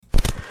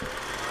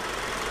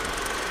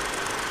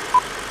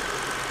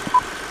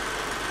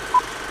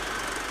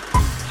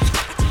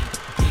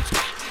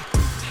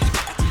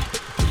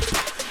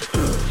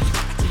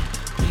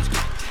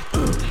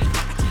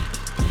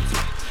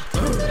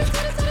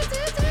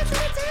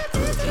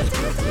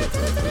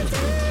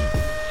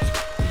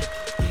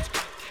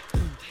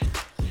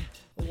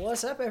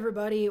What's up,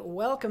 everybody?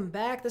 Welcome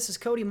back. This is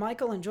Cody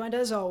Michael, and joined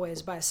as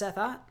always by Seth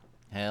Ott.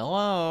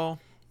 Hello.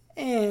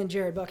 And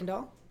Jared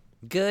Buckendahl.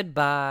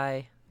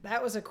 Goodbye.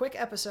 That was a quick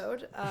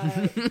episode.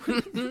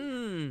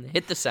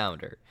 Hit the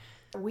sounder.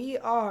 We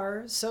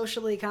are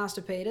socially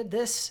constipated.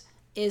 This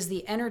is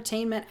the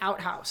Entertainment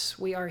Outhouse.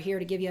 We are here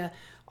to give you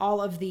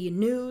all of the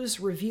news,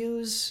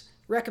 reviews,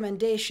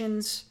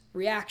 recommendations,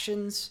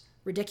 reactions,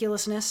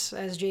 ridiculousness,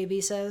 as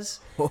JB says.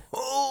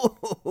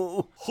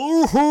 Oh,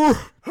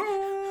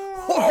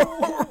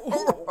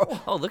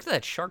 look at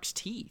that shark's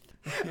teeth.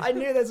 I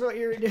knew that's what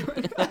you were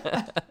doing.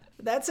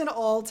 That's an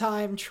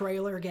all-time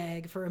trailer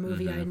gag for a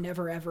movie I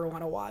never, ever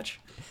want to watch.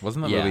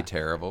 Wasn't the movie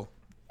terrible?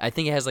 I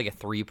think it has like a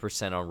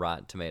 3% on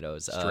Rotten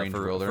Tomatoes. Strange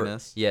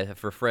Wilderness?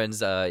 For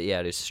friends,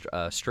 it is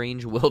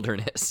Strange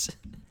Wilderness.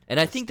 And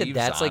I think Steve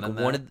that's Zahn like in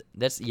one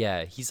that?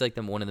 of he's like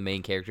one of the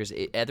main characters.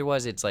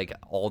 Otherwise, it's like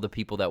all the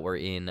people that were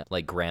in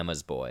like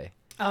Grandma's Boy.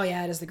 Oh,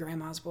 yeah, it is the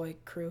Grandma's Boy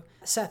crew.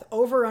 Seth,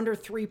 over under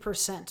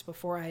 3%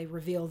 before I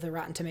reveal the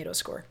Rotten Tomato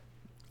score.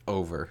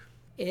 Over.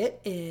 It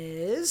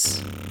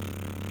is...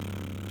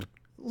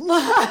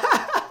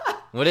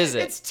 What is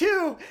it? It's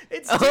 2.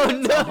 It's 2. Oh,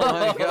 no. Oh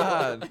my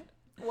god.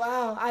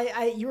 Wow,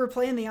 you were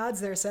playing the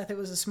odds there, Seth. It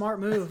was a smart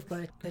move,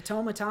 but the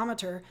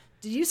tomatometer...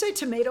 Did you say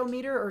tomato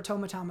meter or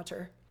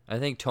tomatometer? I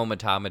think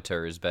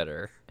tomatometer is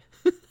better.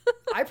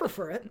 I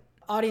prefer it.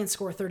 Audience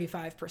score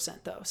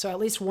 35%, though. So at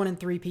least 1 in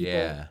 3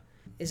 people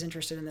is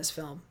interested in this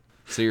film.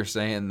 So you're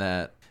saying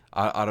that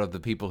out of the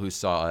people who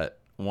saw it,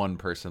 one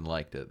person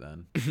liked it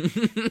then?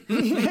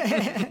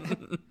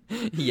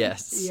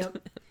 Yes. Yep.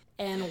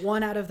 And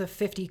 1 out of the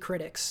 50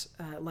 critics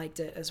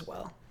liked it as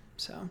well.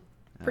 So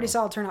pretty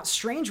solid turnout.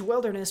 Strange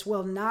Wilderness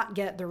will not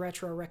get the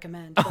retro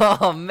recommend.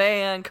 Oh,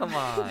 man, come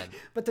on.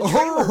 But the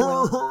trailer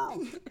will.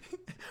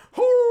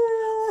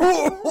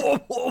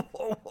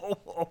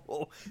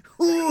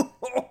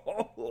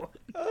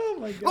 Oh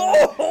my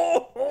god.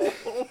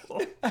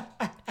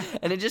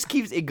 And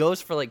it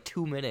goes for like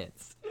 2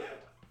 minutes.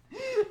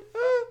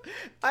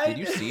 Did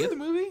you see the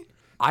movie?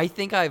 I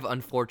think I've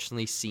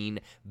unfortunately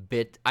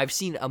I've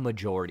seen a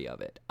majority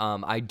of it.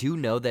 I do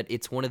know that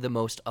it's one of the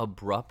most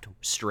abrupt,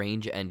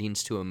 strange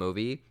endings to a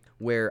movie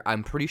where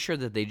I'm pretty sure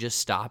that they just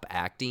stop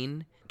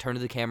acting, turn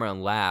to the camera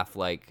and laugh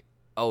like,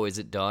 oh, is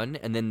it done?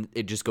 And then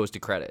it just goes to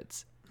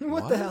credits.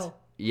 What the hell?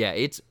 Yeah,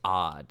 it's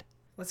odd.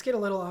 Let's get a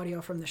little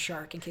audio from the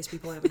shark in case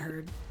people haven't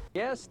heard.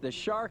 Yes, the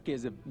shark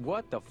is a...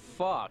 What the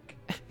fuck?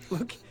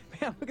 Look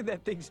at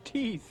that thing's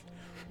teeth.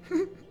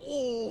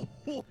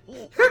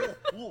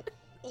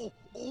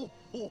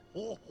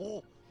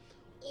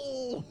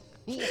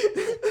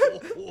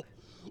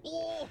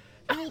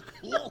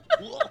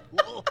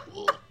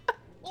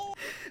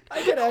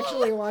 I could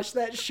actually watch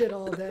that shit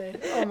all day.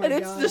 Oh my And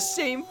it's god. the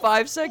same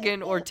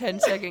 5-second or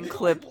 10-second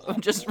clip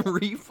just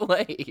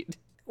replayed.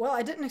 Well,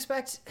 I didn't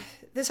expect...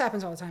 This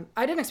happens all the time.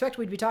 I didn't expect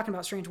we'd be talking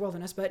about Strange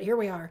Wilderness, but here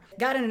we are.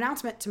 Got an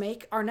announcement to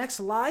make. Our next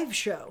live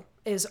show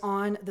is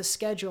on the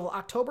schedule,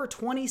 October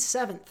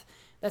 27th.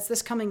 That's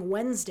this coming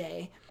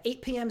Wednesday,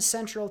 8 p.m.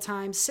 Central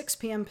Time, 6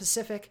 p.m.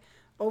 Pacific,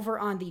 over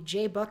on the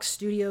J Buck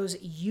Studios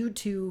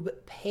YouTube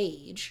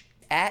page.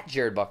 At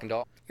Jared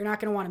Buckendahl. You're not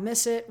going to want to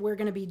miss it. We're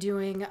going to be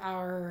doing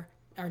our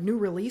new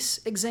release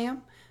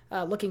exam.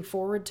 Looking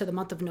forward to the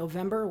month of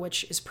November,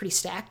 which is pretty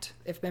stacked,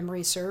 if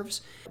memory serves.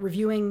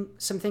 Reviewing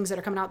some things that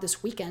are coming out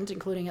this weekend,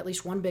 including at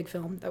least one big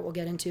film that we'll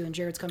get into, and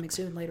Jared's coming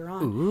soon later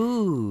on.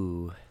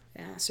 Ooh.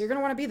 Yeah, so you're going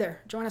to want to be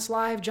there. Join us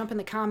live, jump in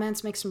the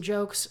comments, make some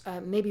jokes,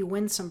 maybe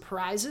win some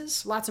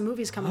prizes. Lots of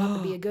movies coming up.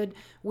 It'd be a good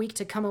week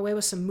to come away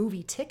with some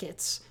movie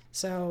tickets.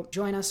 So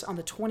join us on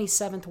the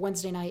 27th,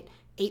 Wednesday night,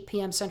 8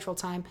 p.m. Central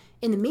Time.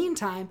 In the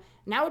meantime,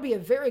 now would be a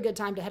very good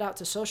time to head out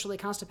to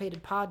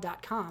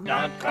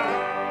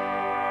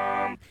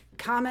sociallyconstipatedpod.com.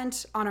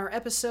 Comment on our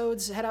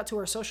episodes, head out to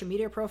our social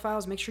media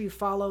profiles, make sure you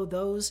follow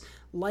those,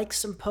 like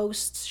some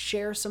posts,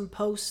 share some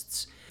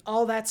posts.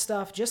 All that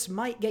stuff just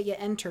might get you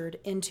entered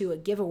into a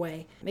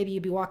giveaway. Maybe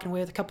you'd be walking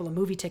away with a couple of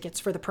movie tickets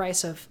for the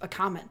price of a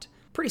comment.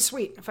 Pretty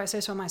sweet, if I say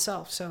so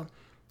myself. So,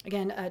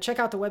 again, check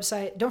out the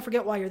website. Don't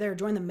forget while you're there,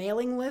 join the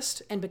mailing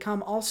list and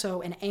become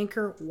also an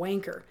Anchor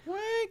Wanker.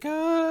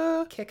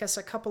 Wanker! Kick us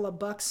a couple of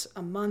bucks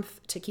a month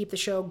to keep the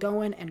show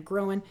going and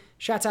growing.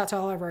 Shouts out to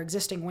all of our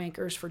existing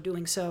wankers for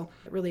doing so.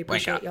 I really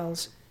appreciate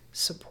y'all's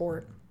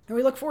support. And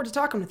we look forward to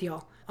talking with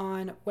y'all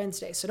on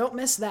Wednesday. So don't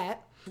miss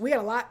that. We got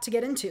a lot to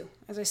get into.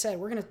 As I said,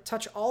 we're going to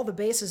touch all the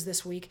bases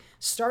this week,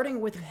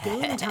 starting with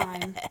Game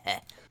Time.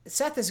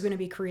 Seth is going to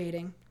be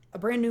creating a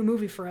brand new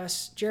movie for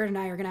us. Jared and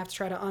I are going to have to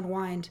try to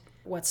unwind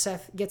what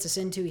Seth gets us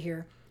into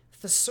here.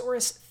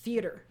 Thesaurus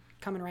Theater,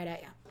 coming right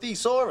at you.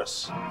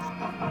 Thesaurus.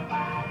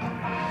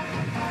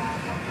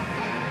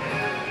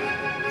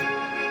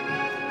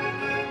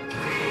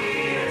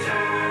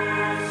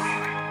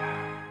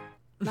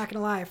 Not going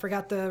to lie, I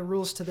forgot the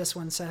rules to this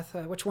one, Seth.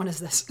 Which one is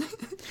this?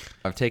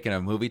 I've taken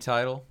a movie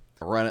title,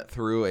 run it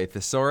through a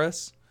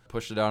thesaurus,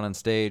 pushed it out on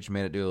stage,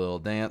 made it do a little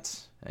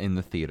dance in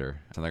the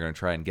theater. And they're going to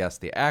try and guess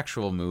the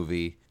actual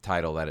movie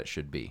title that it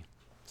should be.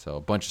 So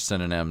a bunch of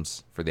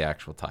synonyms for the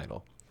actual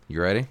title.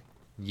 You ready?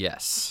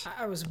 Yes.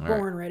 I was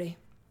born ready.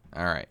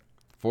 All right.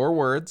 4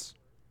 words.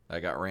 I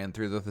got ran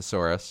through the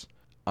thesaurus.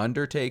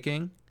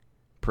 Undertaking,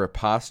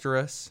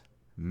 preposterous,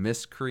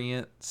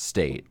 miscreant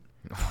state.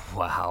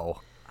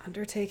 Wow.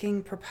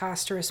 Undertaking,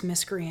 preposterous,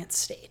 miscreant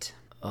state.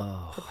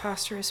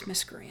 Preposterous,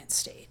 miscreant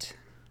state.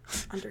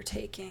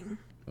 Undertaking.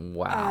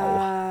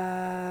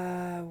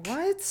 Wow.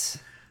 What?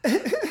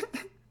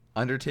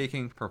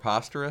 Undertaking,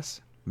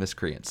 preposterous,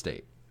 miscreant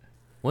state.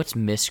 What's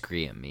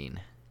miscreant mean?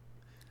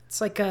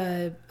 It's like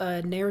a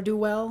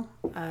ne'er-do-well,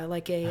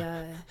 like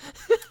a...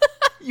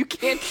 You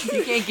can't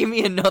give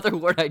me another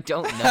word I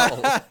don't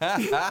know.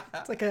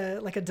 It's like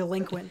a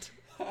delinquent.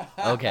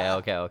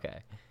 Okay.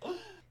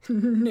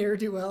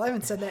 Ne'er-do-well. I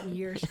haven't said that in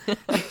years.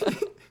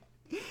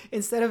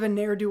 Instead of a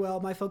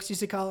ne'er-do-well, my folks used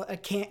to call it a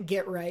can't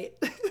get right.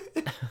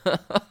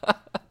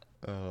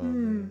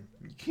 You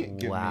can't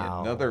give me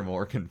another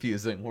more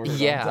confusing word.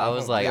 Yeah, I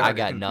was like, I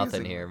got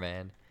nothing here,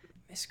 man.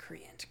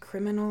 Miscreant.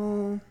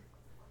 Criminal.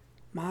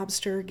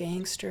 Mobster.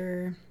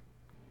 Gangster.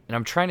 And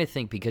I'm trying to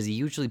think because he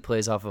usually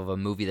plays off of a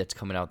movie that's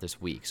coming out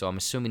this week, so I'm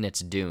assuming it's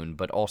Dune,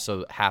 but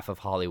also half of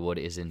Hollywood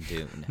is in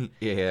Dune.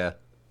 Yeah.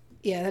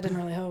 Yeah, that didn't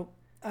really help.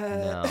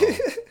 No.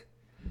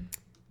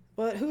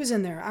 But who's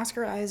in there?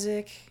 Oscar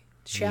Isaac,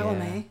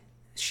 Chalamet.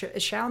 Yeah.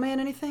 Is Chalamet in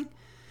anything?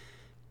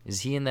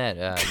 Is he in that?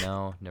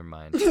 No, never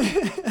mind.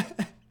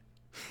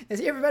 Has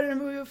he ever been in a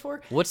movie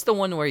before? What's the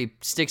one where he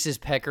sticks his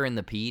pecker in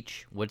the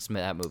peach? What's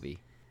that movie?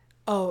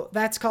 Oh,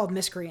 that's called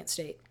Miscreant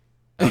State.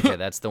 Okay,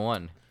 that's the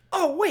one.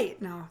 Oh,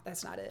 wait. No,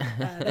 that's not it.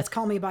 That's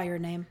Call Me By Your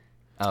Name.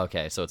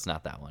 Okay, so it's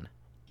not that one.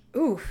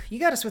 Ooh, you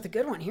got us with a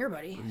good one here,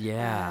 buddy.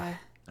 Yeah.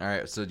 All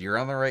right, so you're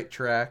on the right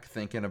track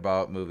thinking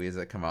about movies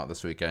that come out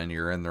this weekend.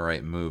 You're in the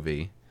right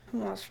movie.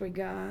 Who else we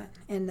got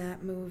in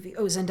that movie?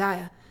 Oh,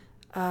 Zendaya.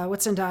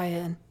 What's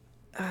Zendaya in?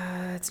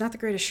 It's not The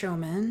Greatest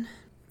Showman.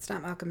 It's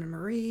not Malcolm and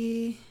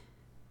Marie.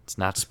 It's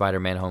not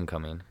Spider-Man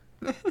Homecoming.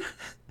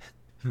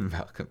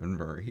 Malcolm and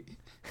Marie.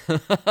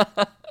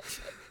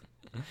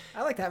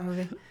 I like that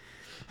movie.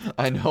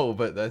 I know,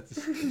 but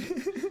that's,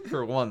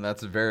 for one,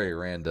 that's very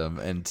random.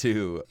 And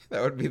 2,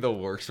 that would be the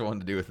worst one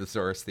to do with the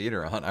Thesaurus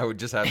Theater on. I would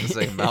just have to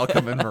say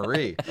Malcolm and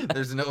Marie.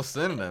 There's no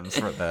synonyms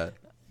for that.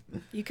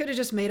 You could have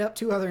just made up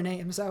 2 other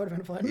names. That would have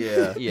been fun.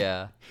 Yeah.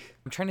 Yeah.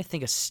 I'm trying to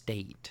think of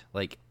state.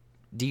 Like,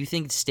 do you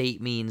think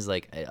state means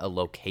like a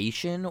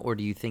location, or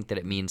do you think that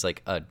it means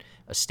like a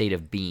state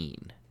of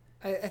being?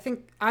 I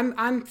think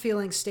I'm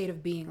feeling state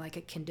of being, like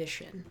a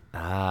condition.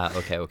 Ah,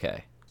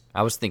 okay.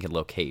 I was thinking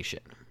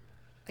location.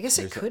 I guess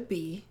it could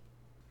be.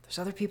 There's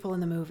other people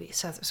in the movie,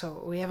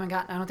 so we haven't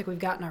gotten. I don't think we've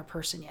gotten our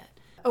person yet.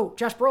 Oh,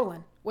 Josh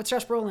Brolin. What's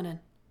Josh Brolin in?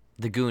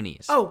 The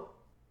Goonies. Oh,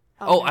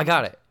 I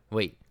got it.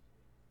 Wait.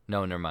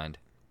 No, never mind.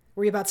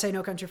 were you about to say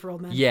No Country for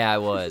Old Men? Yeah, I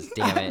was.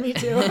 Damn it. Me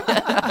too.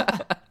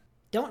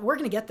 We're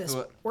gonna get this.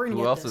 We're gonna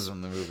Who get else this. is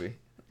in the movie?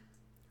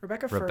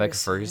 Rebecca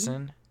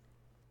Ferguson?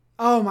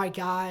 Oh my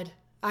God,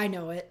 I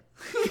know it.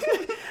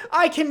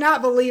 I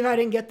cannot believe I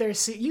didn't get there.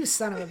 You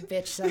son of a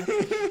bitch, Seth.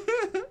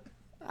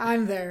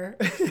 I'm there.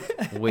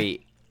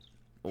 Wait.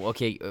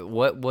 Okay,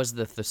 what was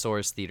the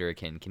Thesaurus Theater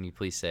again? Can you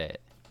please say it?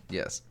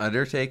 Yes.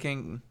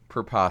 Undertaking,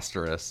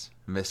 preposterous,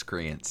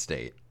 miscreant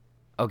state.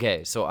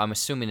 Okay, so I'm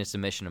assuming it's a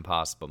Mission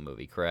Impossible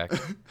movie, correct?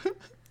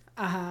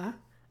 Uh-huh.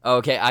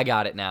 Okay, I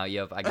got it now.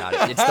 Yep, I got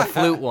it. It's the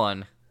flute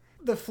one.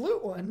 The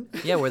flute one?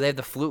 Yeah, where they have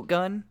the flute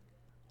gun?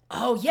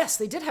 Oh, yes,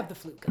 they did have the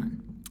flute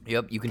gun.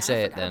 Yep, you can God,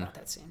 say I it forgot then. about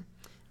that scene.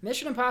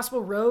 Mission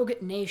Impossible Rogue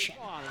Nation.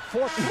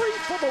 For 3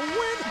 for the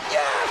win.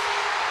 Yes!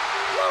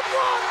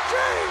 LeBron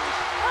James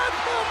at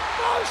the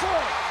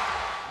buzzer!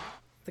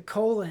 The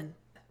colon.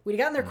 We'd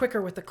gotten there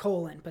quicker with the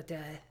colon, but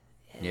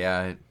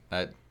Yeah,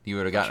 you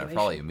would have gotten it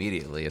probably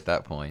immediately at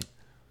that point.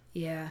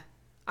 yeah.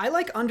 I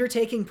like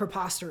Undertaking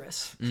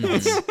Preposterous.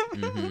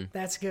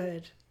 That's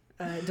good.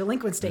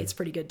 Delinquent State's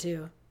pretty good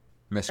too.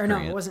 Miscreant. Or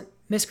no, it wasn't.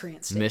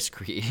 Miscreant State.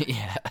 Miscreant,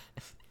 yeah.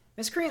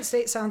 Miscreant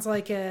State sounds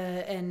like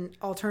an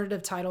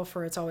alternative title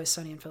for It's Always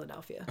Sunny in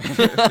Philadelphia.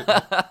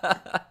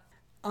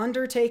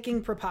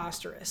 Undertaking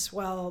Preposterous.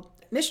 Well,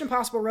 Mission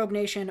Impossible Rogue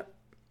Nation,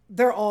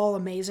 they're all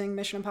amazing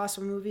Mission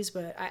Impossible movies,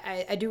 but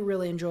I do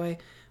really enjoy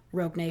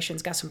Rogue Nation.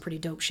 It's got some pretty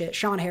dope shit.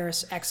 Sean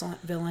Harris,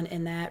 excellent villain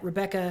in that.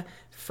 Rebecca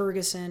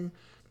Ferguson,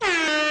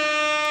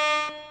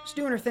 she's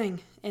doing her thing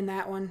in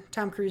that one.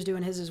 Tom Cruise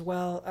doing his as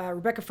well.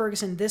 Rebecca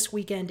Ferguson this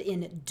weekend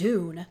in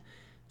Dune,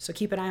 so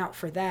keep an eye out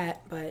for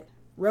that. But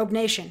Rogue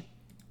Nation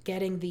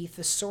getting the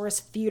Thesaurus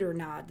Theater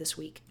nod this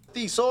week.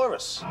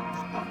 Thesaurus.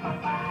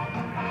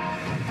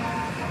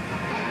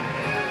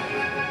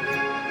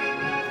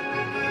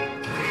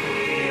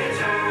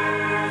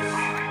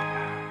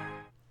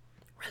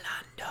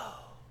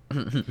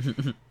 Rolando.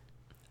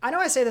 I know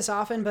I say this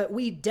often, but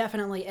we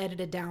definitely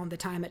edited down the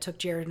time it took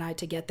Jared and I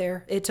to get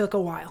there. It took a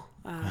while.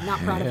 Not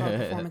proud of our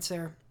performance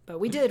there, but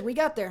we did. We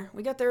got there.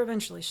 We got there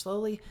eventually,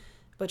 slowly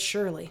but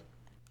surely.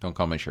 Don't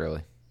call me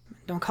Shirley.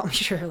 Don't call me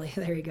Shirley.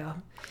 There you go.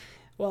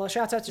 Well,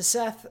 shouts out to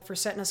Seth for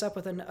setting us up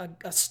with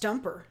a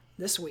stumper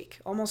this week.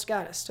 Almost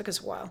got us. Took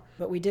us a while,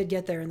 but we did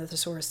get there in the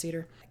Thesaurus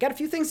Theater. Got a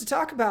few things to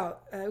talk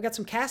about. We got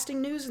some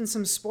casting news and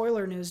some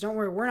spoiler news. Don't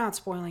worry, we're not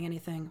spoiling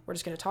anything. We're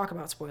just going to talk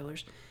about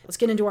spoilers. Let's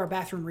get into our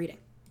bathroom reading.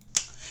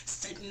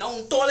 Sitting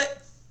on the toilet.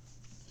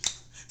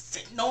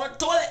 Sitting on the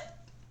toilet.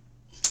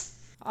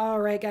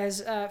 All right,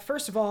 guys.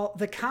 First of all,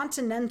 The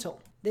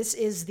Continental. This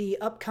is the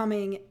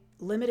upcoming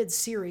limited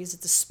series.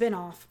 It's a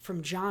spin-off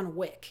from John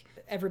Wick.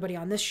 Everybody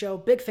on this show,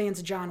 big fans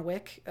of John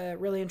Wick.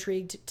 Really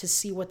intrigued to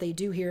see what they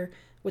do here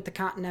with The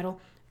Continental.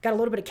 Got a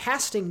little bit of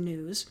casting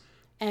news.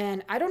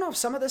 And I don't know if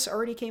some of this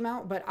already came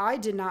out, but I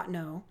did not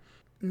know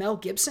Mel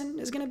Gibson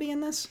is going to be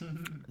in this.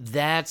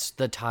 That's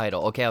the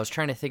title. Okay, I was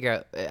trying to figure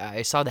out.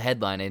 I saw the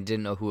headline and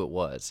didn't know who it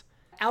was.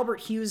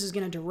 Albert Hughes is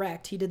going to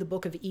direct. He did the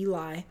Book of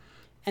Eli.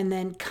 And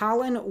then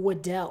Colin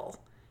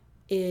Waddell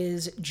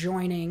is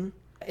joining.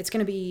 It's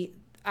going to be,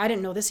 I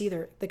didn't know this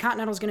either. The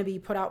Continental is going to be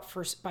put out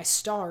by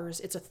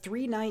Starz. It's a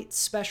 3-night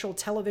special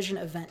television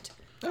event.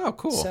 Oh,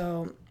 cool.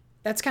 So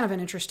that's kind of an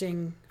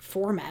interesting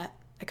format.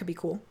 That could be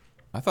cool.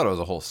 I thought it was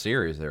a whole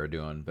series they were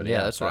doing, but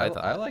Yeah, that's what I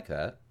thought. I like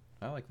that.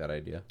 I like that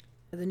idea.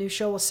 The new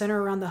show will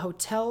center around the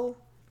hotel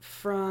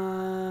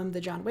from the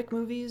John Wick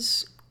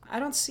movies. I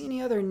don't see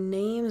any other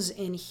names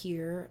in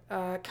here.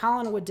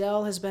 Colin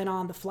Waddell has been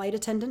on The Flight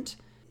Attendant.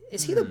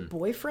 Is he the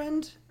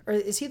boyfriend? Or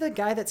is he the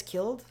guy that's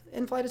killed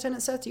in Flight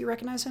Attendant, Seth? Do you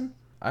recognize him?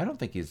 I don't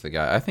think he's the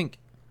guy. I think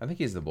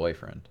he's the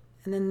boyfriend.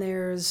 And then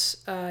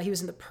there's, he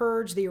was in The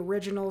Purge, The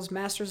Originals,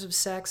 Masters of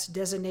Sex,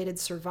 Designated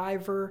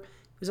Survivor.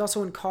 He was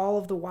also in Call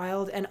of the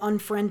Wild and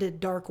Unfriended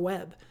Dark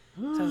Web.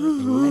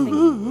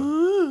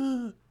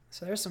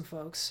 So there's some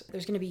folks.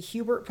 There's going to be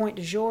Hubert Point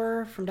de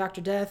Jour from Dr.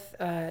 Death,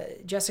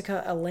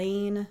 Jessica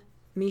Elaine,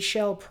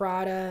 Michelle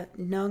Prada,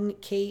 Nung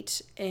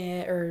Kate,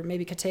 or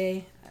maybe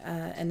Kate,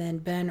 and then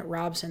Ben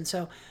Robson.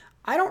 So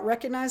I don't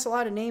recognize a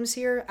lot of names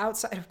here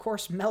outside, of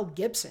course, Mel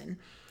Gibson,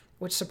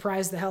 which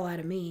surprised the hell out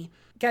of me.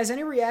 Guys,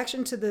 any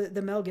reaction to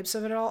the Mel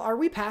Gibson at all? Are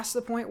we past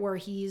the point where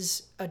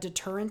he's a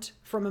deterrent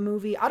from a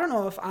movie? I don't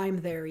know if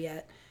I'm there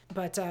yet,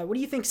 but what do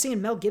you think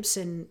seeing Mel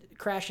Gibson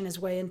crashing his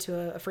way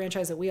into a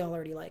franchise that we all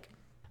already like?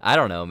 I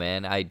don't know,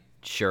 man. I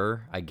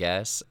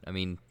guess. I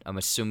mean, I'm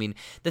assuming.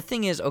 The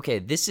thing is, okay,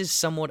 this is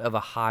somewhat of a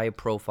high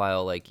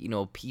profile, like,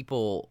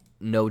 people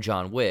know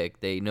John Wick,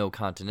 they know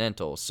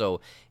Continental.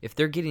 So if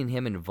they're getting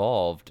him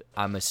involved,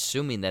 I'm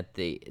assuming that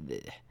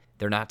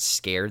they're not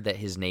scared that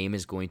his name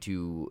is going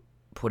to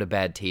put a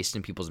bad taste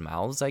in people's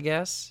mouths, I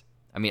guess.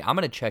 I mean, I'm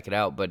going to check it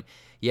out, but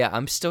yeah,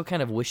 I'm still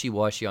kind of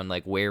wishy-washy on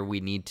like where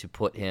we need to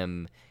put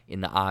him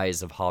in the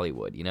eyes of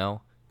Hollywood,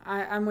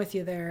 I'm with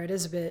you there. It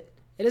is a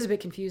bit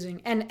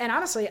confusing. And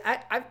honestly,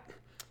 I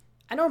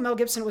know Mel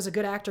Gibson was a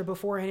good actor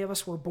before any of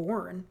us were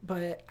born,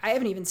 but I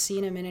haven't even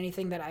seen him in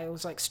anything that I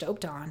was like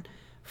stoked on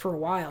for a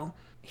while.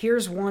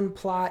 Here's one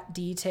plot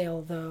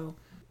detail though.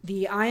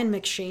 The Ian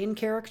McShane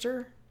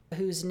character,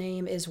 whose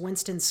name is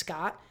Winston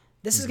Scott,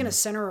 this is going to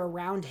center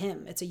around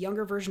him. It's a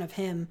younger version of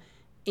him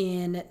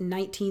in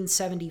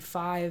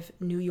 1975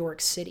 New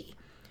York City.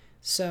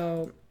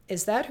 So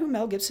is that who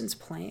Mel Gibson's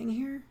playing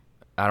here?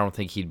 I don't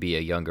think he'd be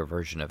a younger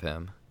version of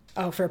him.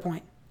 Oh, fair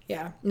point.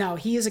 Yeah. No,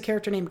 he is a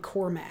character named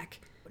Cormac.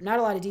 Not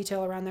a lot of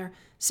detail around there.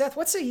 Seth,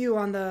 what say you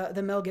on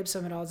the Mel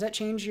Gibson at all? Does that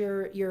change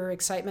your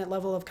excitement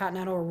level of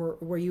Continental, or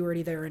were you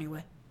already there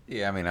anyway?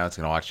 Yeah, I mean, I was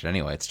going to watch it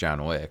anyway. It's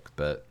John Wick,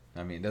 but,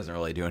 I mean, it doesn't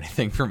really do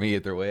anything for me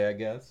either way, I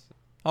guess.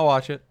 I'll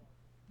watch it.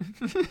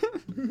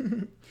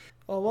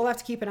 Well, we'll have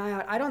to keep an eye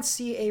out. I don't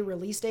see a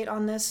release date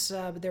on this,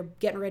 but they're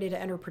getting ready to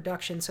enter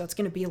production, so it's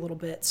going to be a little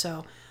bit.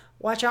 So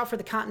watch out for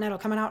The Continental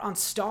coming out on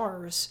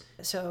Starz.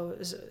 So,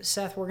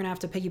 Seth, we're going to have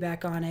to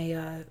piggyback on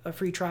a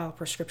free trial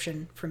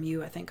prescription from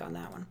you, I think, on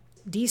that one.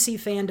 DC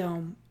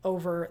fandom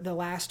over the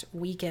last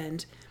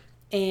weekend,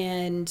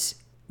 and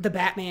The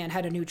Batman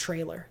had a new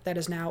trailer that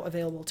is now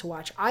available to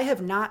watch. I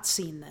have not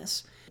seen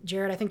this.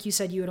 Jared, I think you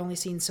said you had only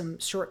seen some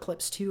short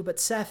clips too, but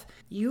Seth,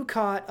 you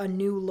caught a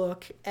new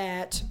look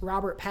at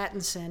Robert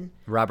Pattinson.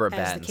 Robert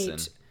as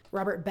Pattinson.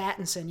 Robert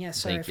Pattinson, yes,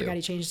 sorry, I forgot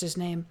he changed his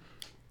name.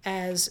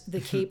 As the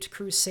Caped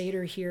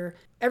Crusader here.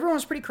 Everyone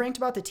was pretty cranked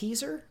about the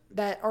teaser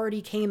that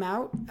already came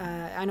out.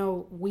 I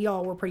know we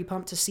all were pretty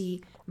pumped to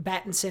see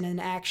Pattinson in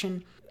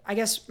action. I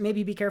guess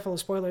maybe be careful of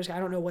spoilers. I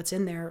don't know what's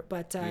in there,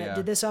 but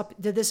did this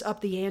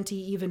up the ante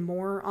even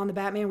more on the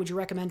Batman? Would you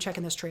recommend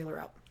checking this trailer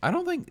out? I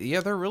don't think,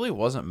 there really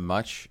wasn't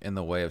much in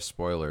the way of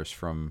spoilers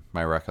from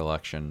my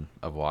recollection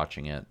of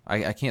watching it.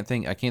 I can't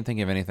think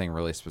of anything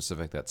really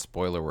specific that's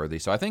spoiler worthy.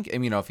 So I think,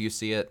 if you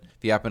see it,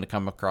 if you happen to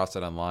come across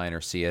it online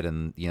or see it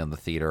in, the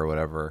theater or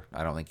whatever,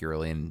 I don't think you're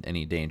really in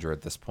any danger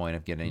at this point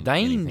of getting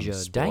anything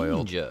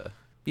spoiled. Danger.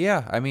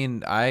 Yeah, I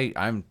mean,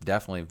 I'm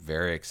definitely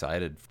very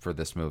excited for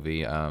this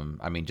movie.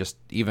 Just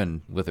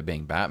even with it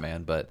being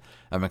Batman, but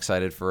I'm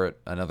excited for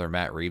another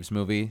Matt Reeves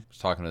movie. I was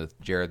talking with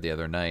Jared the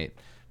other night.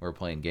 We were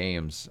playing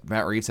games.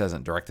 Matt Reeves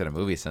hasn't directed a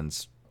movie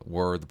since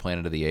War of the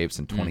Planet of the Apes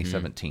in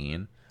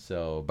 2017.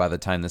 So by the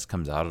time this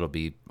comes out, it'll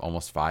be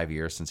almost 5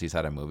 years since he's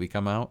had a movie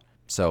come out.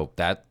 So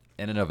that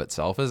in and of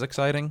itself is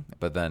exciting.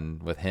 But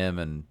then with him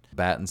and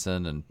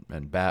Pattinson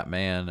and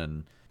Batman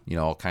and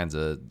all kinds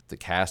of, the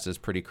cast is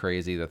pretty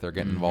crazy that they're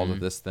getting involved with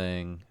this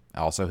thing.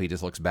 Also, he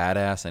just looks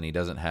badass, and he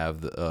doesn't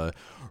have the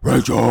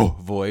Rachel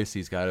voice.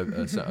 He's got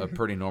a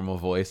pretty normal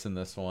voice in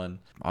this one.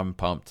 I'm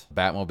pumped.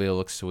 Batmobile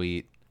looks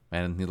sweet,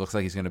 and he looks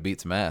like he's going to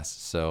beat some ass.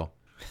 So,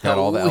 got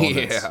all the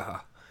elements. Yeah.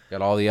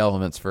 Got all the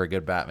elements for a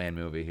good Batman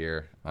movie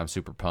here. I'm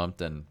super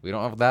pumped, and we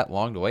don't have that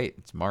long to wait.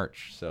 It's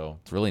March, so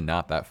it's really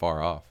not that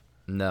far off.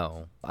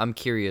 No. I'm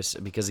curious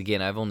because,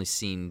 again, I've only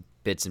seen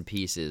bits and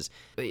pieces.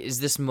 Is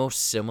this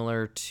most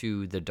similar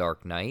to The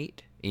Dark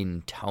Knight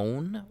in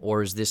tone,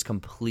 or is this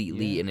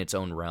completely in its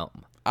own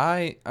realm?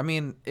 I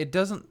mean, it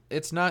doesn't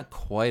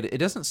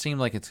seem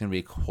like it's going to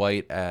be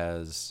quite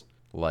as,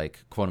 like,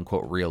 quote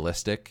unquote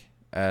realistic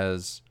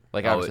as,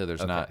 like, obviously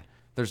there's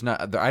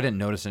not, I didn't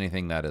notice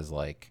anything that is,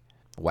 like,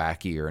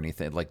 wacky or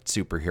anything, like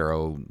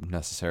superhero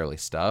necessarily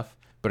stuff,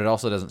 but it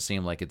also doesn't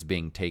seem like it's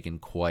being taken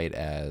quite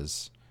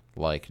as,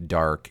 like,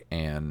 dark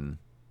and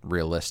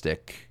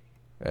realistic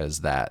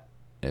as that,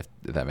 if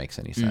that makes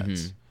any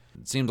sense.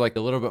 It seems like a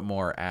little bit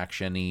more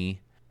action-y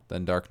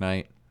than Dark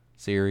Knight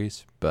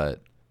series, but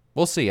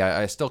we'll see.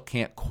 I still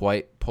can't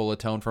quite pull a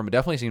tone from it.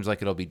 Definitely seems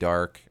like it'll be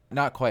dark.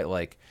 Not quite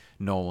like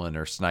Nolan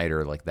or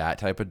Snyder, like that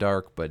type of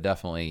dark, but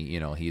definitely,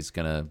 he's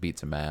going to beat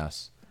some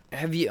ass.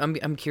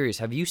 I'm curious,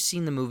 have you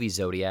seen the movie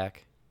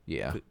Zodiac?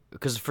 Yeah.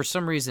 Because for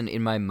some reason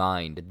in my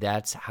mind,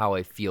 that's how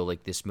I feel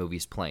like this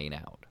movie's playing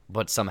out.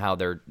 But somehow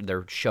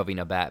they're shoving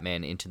a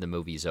Batman into the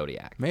movie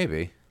Zodiac.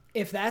 Maybe.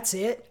 If that's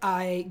it,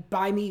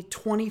 buy me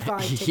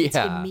 25 tickets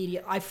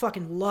immediately. I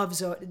fucking love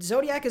Zodiac.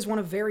 Zodiac is one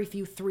of very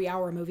few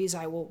 3-hour movies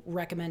I will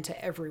recommend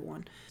to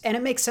everyone. And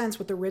it makes sense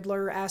with the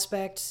Riddler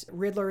aspect.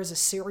 Riddler is a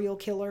serial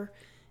killer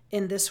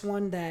in this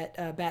one that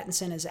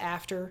Pattinson is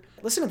after.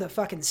 Listen to the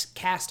fucking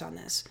cast on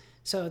this.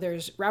 So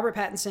there's Robert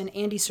Pattinson,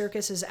 Andy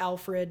Serkis is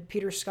Alfred,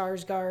 Peter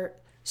Sarsgaard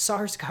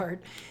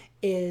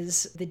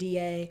is the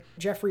DA,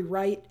 Jeffrey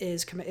Wright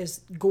is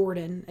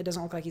Gordon. It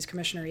doesn't look like he's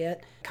commissioner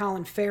yet.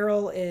 Colin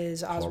Farrell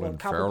is Oswald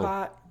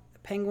Cobblepot.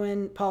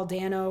 Penguin. Paul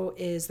Dano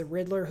is the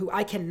Riddler, who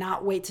I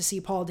cannot wait to see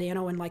Paul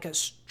Dano in like a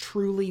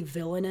truly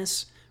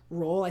villainous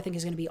role. I think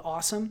is going to be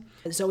awesome.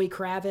 Zoe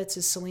Kravitz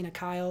is Selena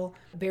Kyle.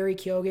 Barry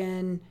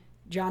Keoghan,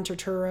 John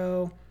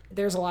Turturro.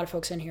 There's a lot of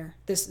folks in here.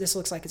 This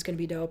looks like it's going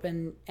to be dope.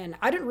 And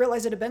I didn't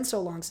realize it had been so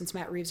long since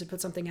Matt Reeves had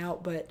put something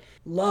out, but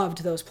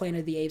loved those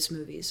Planet of the Apes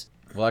movies.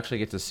 We'll actually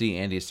get to see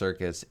Andy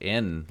Serkis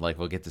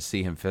we'll get to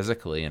see him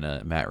physically in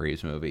a Matt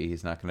Reeves movie.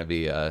 He's not going to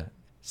be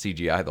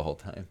CGI the whole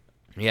time.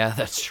 Yeah,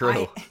 that's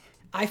true.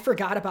 I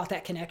forgot about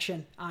that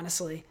connection,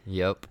 honestly.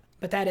 Yep.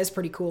 But that is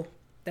pretty cool.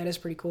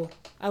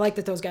 I like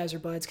that those guys are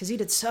buds because he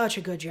did such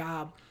a good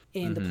job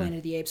in the Planet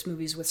of the Apes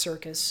movies with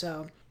Serkis.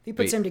 So if he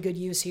puts him to good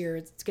use here,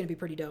 it's going to be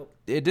pretty dope.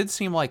 It did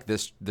seem like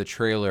the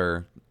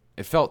trailer,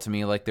 it felt to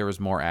me like there was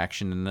more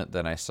action in it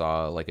than I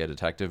saw like a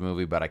detective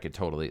movie, but I could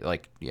totally,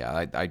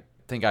 I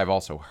think I've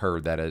also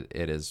heard that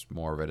it is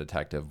more of a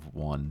detective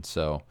one.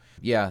 So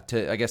yeah,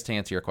 I guess to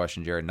answer your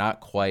question, Jared, not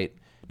quite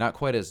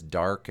as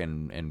dark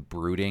and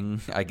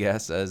brooding, I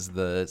guess, as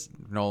the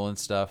Nolan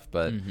stuff,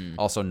 but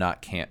also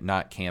not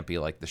campy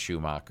like the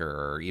Schumacher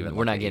or even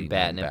we're like not getting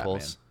Bat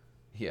Nipples.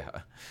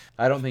 Yeah,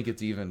 I don't think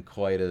it's even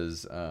quite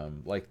as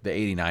like the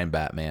 '89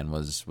 Batman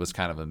was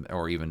kind of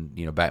or even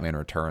Batman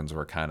Returns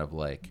were kind of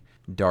like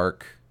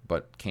dark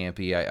but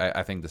campy.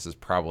 I think this is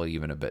probably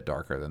even a bit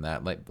darker than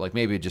that. Like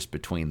maybe just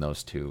between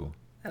those two.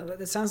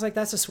 It sounds like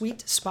that's a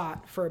sweet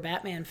spot for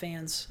Batman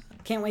fans.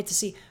 Can't wait to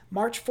see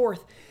March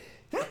 4th.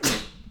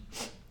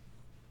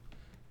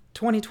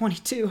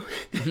 2022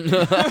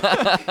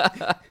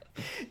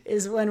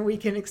 is when we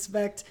can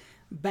expect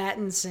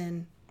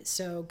Pattinson.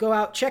 So go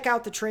out, check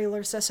out the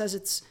trailer. Seth says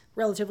it's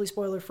relatively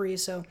spoiler-free,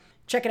 so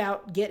check it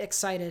out. Get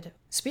excited.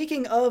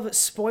 Speaking of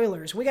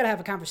spoilers, we got to have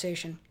a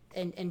conversation.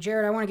 And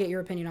Jared, I want to get your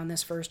opinion on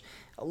this first.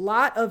 A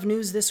lot of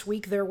news this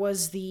week. There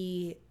was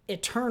the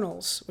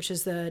Eternals, which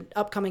is the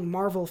upcoming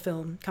Marvel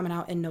film coming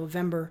out in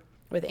November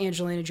with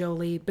Angelina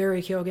Jolie.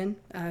 Barry Keoghan,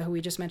 who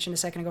we just mentioned a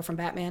second ago from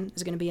Batman,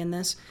 is going to be in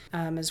this,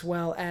 as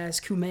well as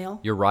Kumail.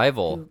 Your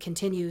rival. Who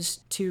continues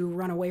to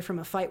run away from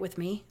a fight with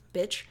me,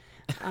 bitch.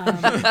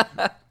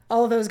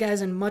 All of those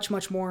guys and much,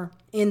 much more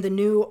in the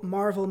new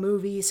Marvel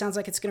movie. Sounds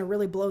like it's going to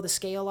really blow the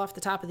scale off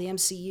the top of the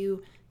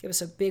MCU. Give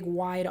us a big,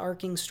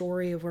 wide-arcing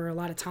story over a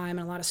lot of time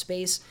and a lot of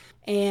space.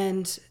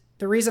 And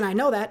the reason I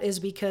know that is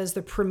because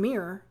the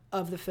premiere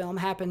of the film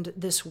happened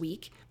this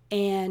week.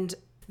 And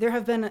there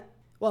have been,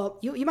 well,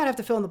 you might have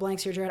to fill in the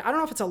blanks here, Jared. I don't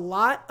know if it's a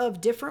lot of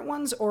different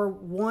ones or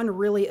one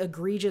really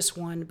egregious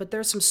one, but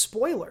there's some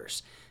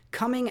spoilers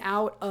coming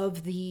out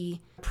of the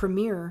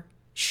premiere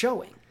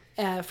showing.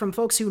 From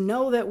folks who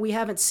know that we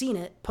haven't seen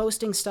it,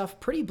 posting stuff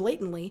pretty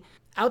blatantly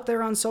out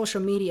there on social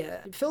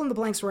media. Fill in the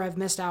blanks where I've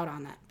missed out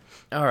on that.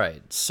 All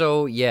right.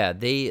 So, yeah,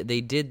 they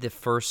did the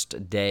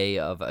first day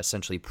of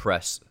essentially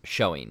press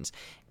showings.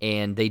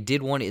 and they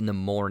did one in the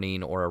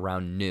morning or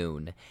around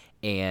noon.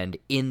 And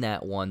in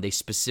that one, they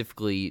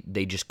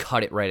just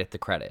cut it right at the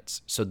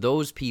credits. So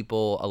those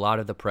people, a lot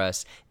of the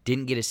press,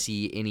 didn't get to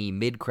see any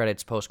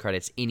mid-credits,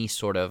 post-credits, any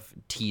sort of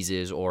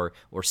teases or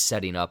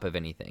setting up of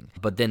anything.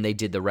 But then they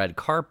did the red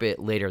carpet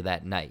later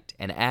that night.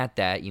 And at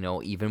that,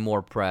 even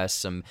more press,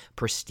 some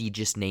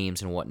prestigious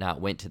names and whatnot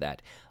went to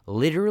that.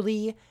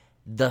 Literally,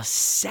 the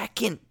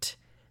second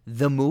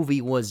the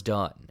movie was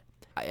done.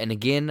 And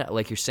again,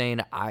 like you're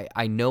saying,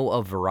 I know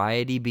of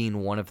Variety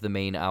being one of the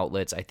main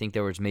outlets. I think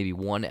there was maybe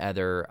one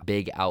other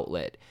big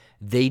outlet.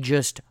 They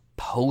just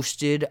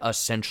posted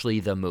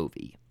essentially the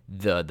movie.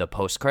 The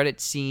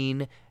post-credit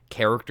scene,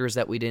 characters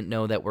that we didn't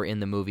know that were in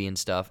the movie and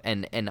stuff.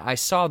 And I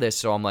saw this,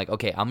 so I'm like,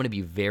 okay, I'm going to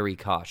be very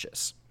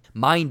cautious.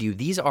 Mind you,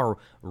 these are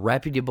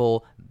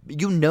reputable,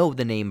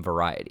 the name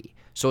Variety.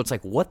 So it's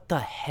like, what the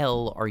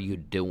hell are you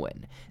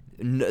doing?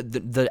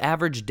 The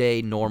average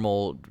day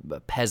normal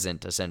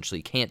peasant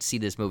essentially can't see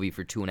this movie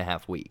for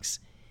 2.5 weeks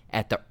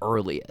at the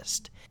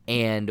earliest.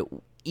 And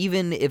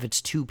even if it's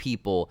 2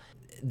 people,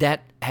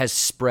 that has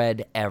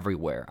spread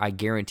everywhere. I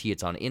guarantee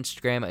it's on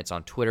Instagram, it's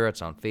on Twitter,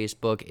 it's on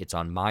Facebook, it's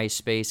on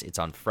MySpace, it's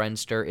on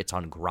Friendster, it's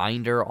on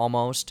Grindr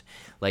almost.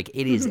 Like,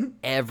 it is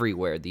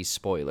everywhere, these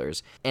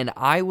spoilers. And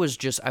I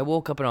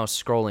woke up and I was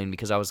scrolling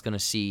because I was going to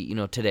see,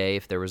 today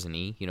if there was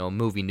any,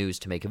 movie news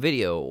to make a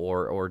video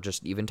or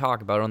just even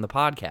talk about it on the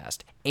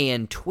podcast.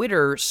 And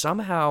Twitter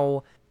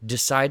somehow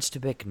decides to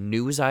pick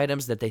news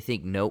items that they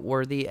think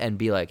noteworthy and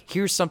be like,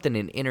 here's something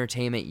in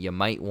entertainment you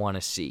might want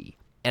to see.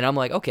 And I'm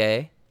like,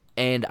 okay.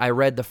 And I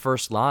read the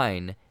first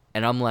line,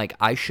 and I'm like,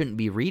 I shouldn't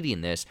be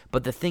reading this.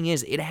 But the thing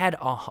is, it had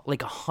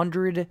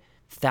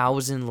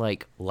 100,000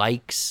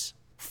 likes,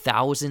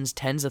 thousands,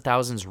 tens of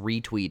thousands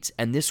retweets,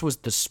 and this was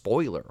the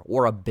spoiler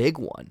or a big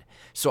one.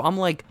 So I'm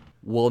like,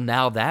 well,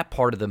 now that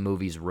part of the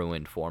movie's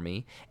ruined for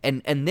me.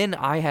 And then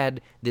I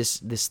had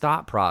this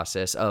thought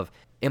process of,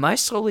 am I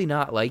slowly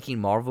not liking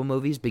Marvel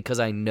movies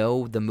because I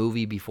know the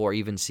movie before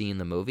even seeing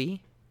the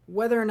movie?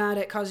 Whether or not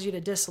it causes you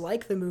to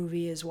dislike the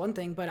movie is one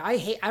thing, but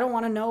I don't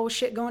want to know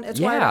shit going.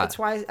 That's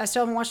why I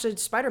still haven't watched the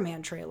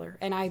Spider-Man trailer,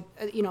 and I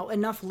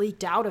enough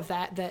leaked out of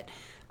that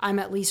I'm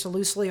at least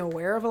loosely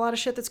aware of a lot of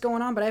shit that's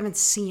going on, but I haven't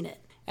seen it,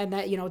 and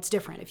that it's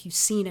different if you've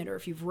seen it or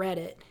if you've read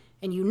it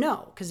and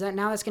because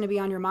now that's going to be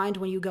on your mind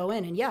when you go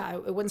in, and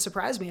it wouldn't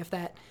surprise me if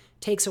that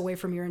takes away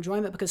from your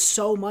enjoyment because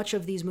so much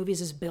of these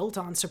movies is built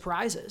on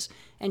surprises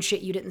and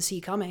shit you didn't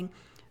see coming.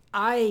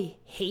 I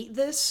hate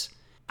this.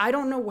 I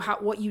don't know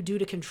what you do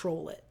to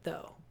control it,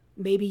 though.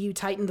 Maybe you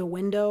tighten the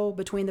window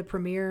between the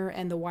premiere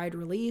and the wide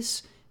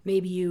release.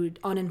 Maybe you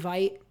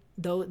uninvite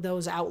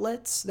those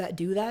outlets that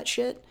do that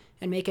shit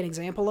and make an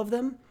example of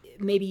them.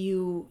 Maybe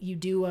you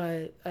do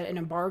an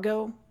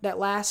embargo that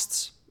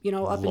lasts, up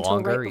longer,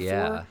 until right before.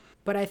 Yeah.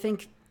 But I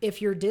think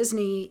if you're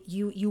Disney,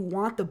 you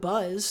want the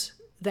buzz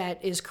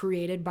that is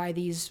created by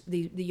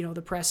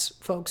the press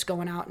folks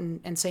going out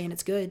and saying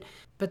it's good.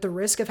 But the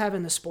risk of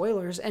having the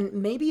spoilers, and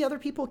maybe other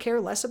people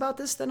care less about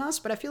this than us,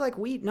 but I feel like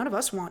none of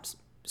us want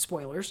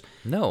spoilers.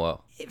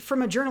 No.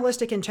 From a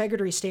journalistic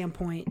integrity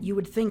standpoint, you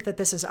would think that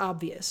this is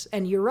obvious.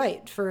 And you're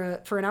right.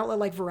 For an outlet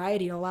like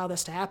Variety to allow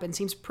this to happen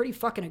seems pretty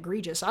fucking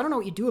egregious. I don't know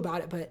what you do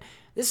about it, but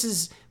this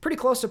is pretty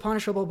close to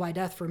punishable by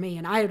death for me,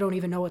 and I don't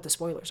even know what the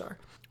spoilers are.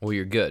 Well,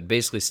 you're good.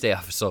 Basically, stay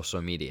off of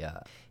social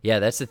media. Yeah,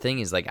 that's the thing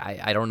is,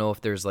 I don't know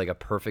if there's, a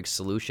perfect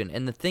solution.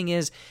 And the thing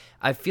is,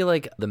 I feel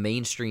like the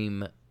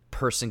mainstream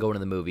person going to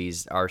the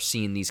movies are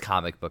seeing these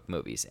comic book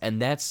movies.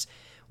 And that's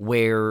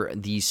where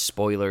these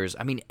spoilers,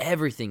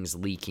 everything's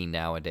leaking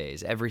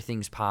nowadays.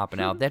 Everything's popping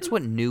out. That's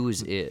what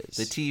news is.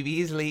 The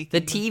TV's leaking.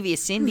 The TV,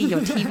 Cindy, your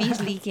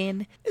TV's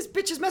leaking. This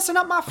bitch is messing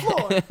up my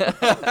floor.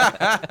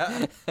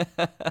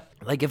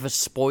 If a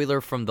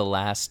spoiler from the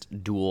last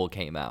Duel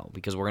came out,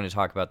 because we're going to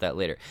talk about that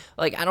later.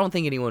 I don't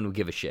think anyone would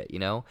give a shit,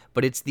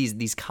 But it's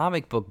these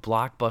comic book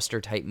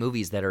blockbuster type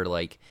movies that are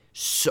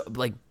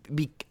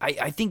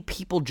I think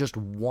people just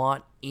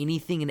want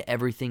anything and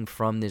everything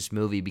from this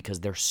movie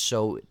because they're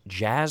so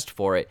jazzed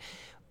for it.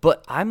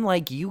 But I'm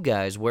like you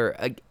guys, where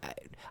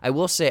I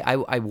will say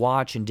I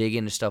watch and dig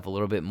into stuff a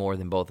little bit more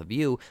than both of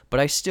you, but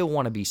I still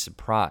want to be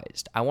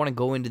surprised. I want to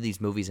go into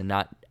these movies and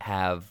not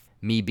have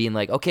me being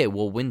like, okay,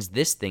 well, when's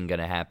this thing going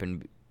to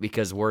happen?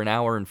 Because we're an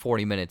hour and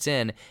 40 minutes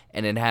in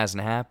and it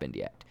hasn't happened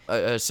yet.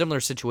 A similar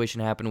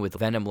situation happened with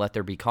Venom: Let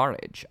There Be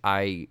Carnage.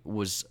 I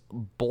was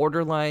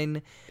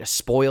borderline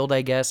spoiled,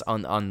 I guess,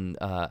 on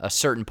a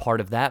certain part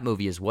of that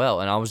movie as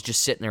well, and I was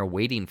just sitting there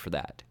waiting for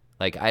that.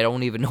 I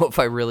don't even know if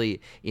I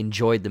really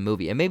enjoyed the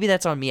movie. And maybe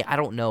that's on me, I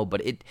don't know,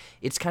 but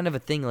it's kind of a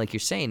thing like you're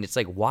saying. It's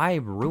why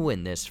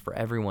ruin this for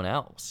everyone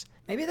else?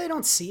 Maybe they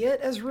don't see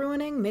it as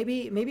ruining.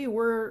 Maybe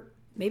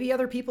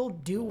other people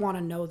do want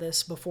to know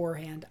this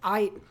beforehand.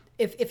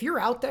 If you're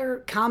out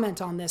there,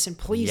 comment on this and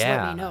please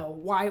let me know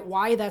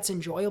why that's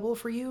enjoyable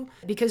for you.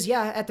 Because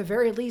at the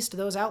very least,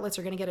 those outlets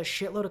are going to get a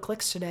shitload of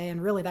clicks today,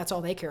 and really that's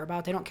all they care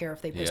about. They don't care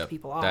if they piss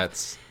people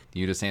off.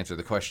 You just answered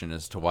the question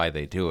as to why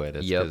they do it.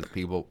 It's because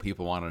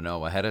people want to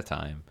know ahead of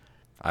time.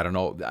 I don't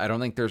know. I don't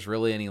think there's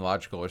really any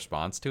logical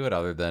response to it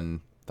other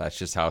than that's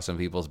just how some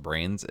people's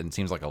brains, and it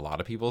seems like a lot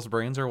of people's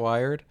brains are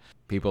wired.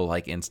 People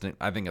like instant,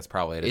 I think it's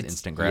probably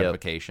instant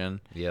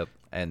gratification. Yep.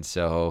 And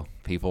so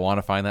people want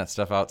to find that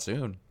stuff out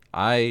soon.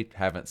 I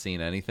haven't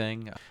seen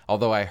anything.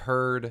 Although I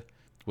heard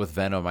with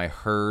Venom, I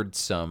heard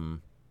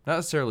some, not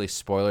necessarily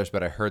spoilers,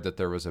 but I heard that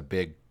there was a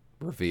big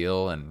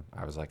reveal, and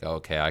I was like,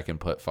 okay, I can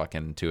put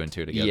fucking 2 and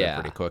 2 together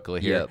pretty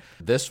quickly here. Yep.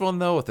 This one,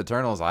 though, with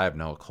Eternals, I have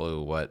no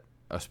clue what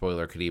a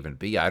spoiler could even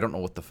be. I don't know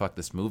what the fuck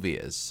this movie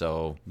is,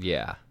 so...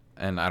 Yeah.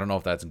 And I don't know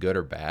if that's good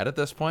or bad at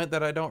this point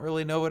that I don't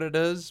really know what it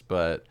is,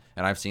 but...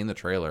 And I've seen the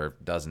trailer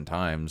a dozen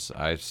times.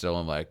 I still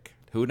am like,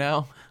 who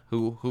now?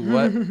 Who,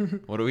 what?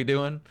 What are we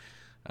doing?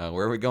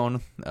 Where are we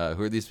going?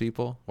 Who are these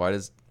people? Why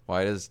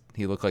does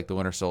he look like the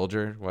Winter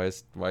Soldier? Why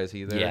is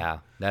he there? Yeah,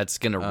 that's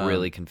going to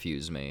really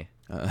confuse me.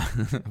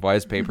 Why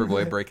is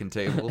Paperboy breaking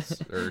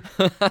tables or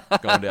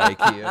going to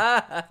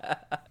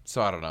IKEA?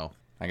 So I don't know.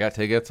 I got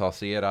tickets. I'll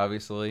see it,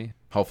 obviously.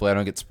 Hopefully I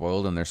don't get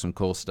spoiled and there's some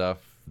cool stuff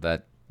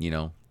that,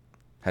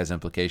 has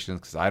implications,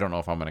 because I don't know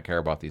if I'm going to care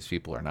about these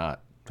people or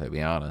not, to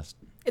be honest.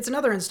 It's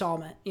another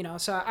installment,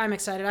 so I'm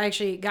excited. I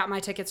actually got my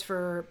tickets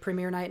for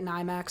premiere night in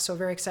IMAX, so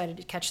very excited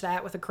to catch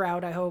that with a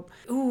crowd, I hope.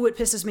 Ooh, it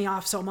pisses me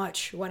off so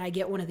much when I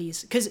get one of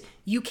these, because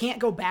you can't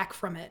go back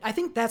from it. I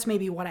think that's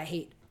maybe what I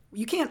hate.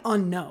 You can't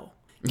unknow.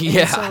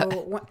 Yeah.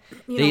 So,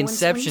 The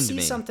Inception when you to see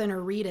me. something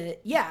or read it,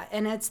 yeah,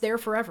 and it's there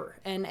forever.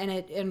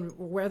 And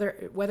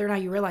whether or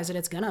not you realize it,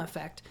 it's going to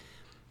affect,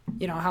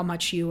 how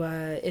much you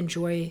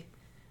enjoy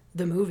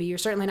the movie. You're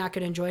certainly not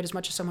going to enjoy it as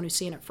much as someone who's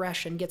seeing it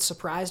fresh and gets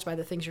surprised by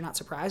the things you're not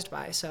surprised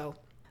by. So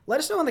let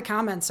us know in the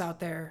comments out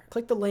there.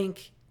 Click the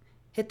link,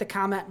 hit the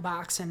comment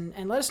box, and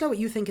let us know what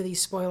you think of these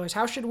spoilers.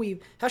 How should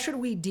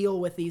we deal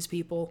with these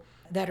people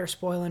that are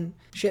spoiling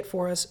shit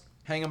for us?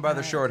 Hang them by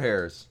the short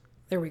hairs.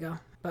 There we go.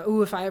 But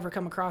if I ever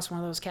come across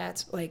one of those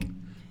cats, like,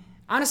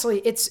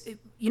 honestly, it's,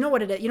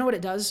 what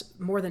it does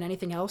more than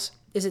anything else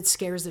is it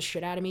scares the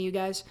shit out of me, you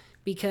guys,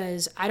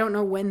 because I don't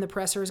know when the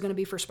presser is going to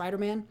be for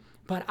Spider-Man,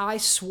 but I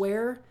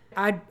swear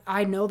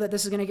I know that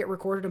this is going to get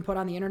recorded and put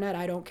on the internet.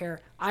 I don't care.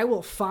 I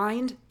will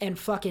find and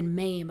fucking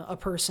maim a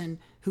person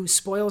who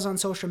spoils on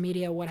social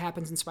media what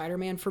happens in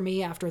Spider-Man for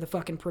me after the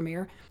fucking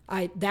premiere.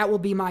 That will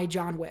be my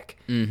John Wick.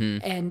 Mm-hmm.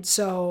 And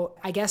so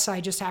I guess I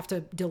just have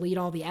to delete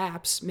all the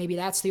apps. Maybe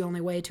that's the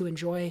only way to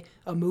enjoy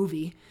a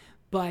movie.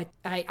 But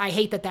I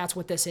hate that that's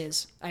what this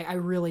is. I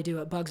really do.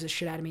 It bugs the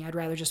shit out of me. I'd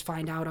rather just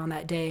find out on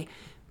that day.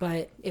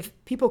 But if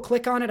people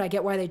click on it, I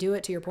get why they do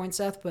it, to your point,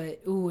 Seth. But,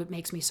 it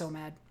makes me so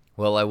mad.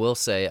 Well, I will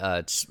say,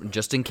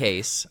 just in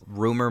case,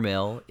 rumor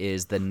mill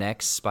is the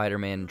next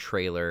Spider-Man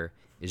trailer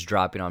is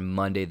dropping on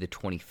Monday the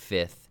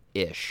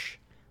 25th-ish.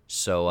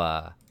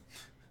 So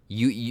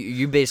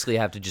you basically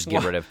have to just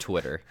get rid of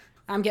Twitter.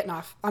 I'm getting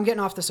off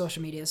the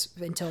social medias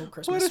until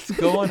Christmas. What is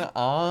going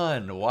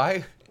on?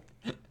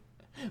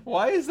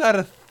 Why is that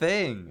a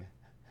thing?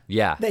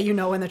 Yeah. That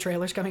when the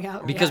trailer's coming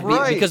out? Because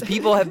Yeah. because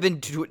people have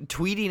been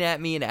tweeting at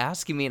me and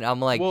asking me, and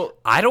I'm like, Well,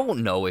 I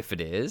don't know if it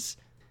is.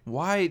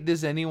 Why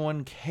does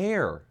anyone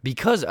care?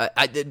 Because I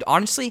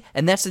honestly,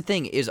 and that's the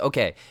thing is,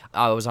 okay,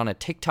 I was on a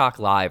TikTok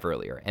live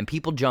earlier and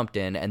people jumped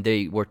in and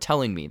they were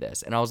telling me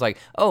this. And I was like,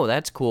 oh,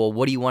 that's cool.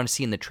 What do you want to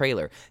see in the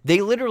trailer? They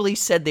literally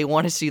said they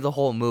want to see the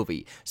whole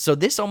movie. So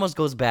this almost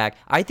goes back.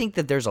 I think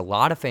that there's a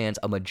lot of fans,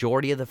 a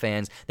majority of the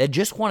fans, that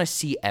just want to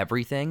see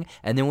everything.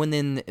 And then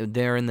when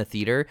they're in the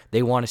theater,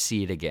 they want to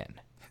see it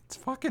again. It's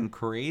fucking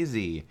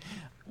crazy.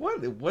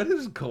 What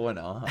is going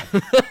on?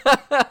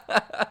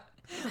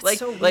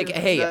 so weird.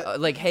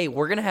 Hey,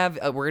 we're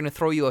gonna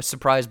throw you a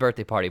surprise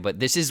birthday party, but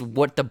this is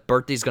what the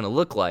birthday's gonna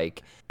look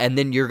like, and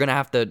then you're gonna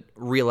have to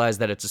realize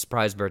that it's a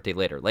surprise birthday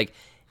later. Like,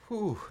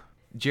 Whew.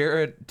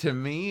 Jared, to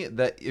me,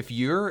 that if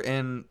you're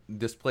in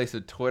this place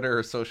of Twitter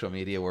or social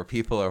media where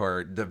people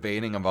are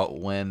debating about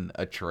when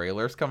a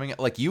trailer's coming out,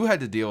 like you had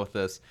to deal with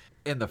this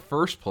in the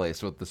first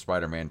place with the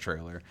Spider-Man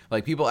trailer.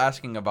 Like people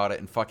asking about it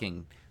in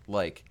fucking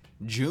like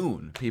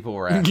June, people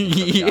were asking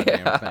about the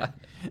goddamn thing.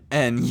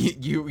 And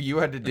you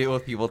had to deal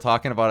with people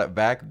talking about it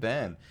back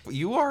then.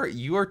 You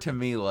are to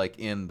me like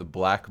in the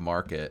black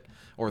market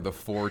or the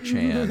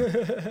 4chan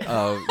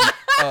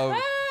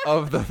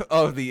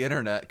of the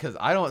internet, because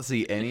I don't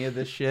see any of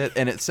this shit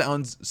and it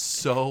sounds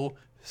so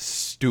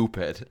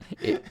stupid.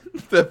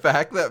 The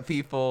fact that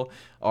people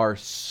are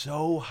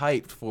so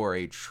hyped for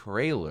a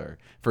trailer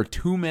for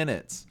 2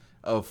 minutes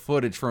of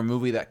footage for a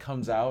movie that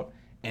comes out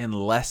in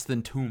less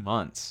than 2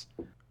 months.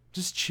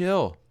 Just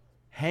chill.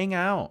 Hang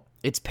out.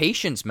 it's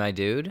patience, my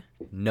dude.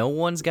 No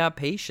one's got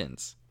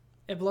patience.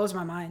 It blows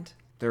my mind.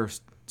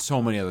 There's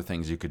so many other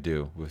things you could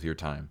do with your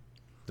time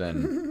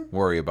than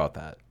worry about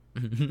that.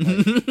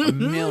 Like, a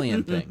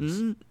million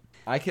things.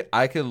 I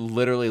could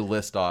literally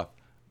list off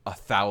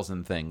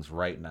 1,000 things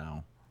right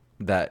now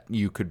that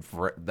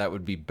that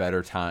would be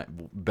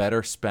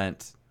better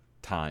spent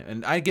time.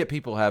 And I get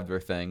people have their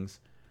things,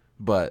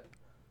 but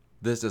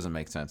this doesn't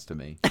make sense to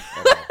me at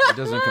all. It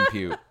doesn't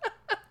compute.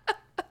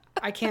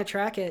 I can't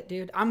track it,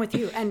 dude. I'm with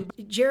you. And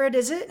Jared,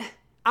 is it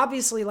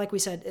obviously, like we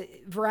said,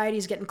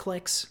 Variety's getting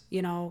clicks.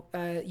 You know,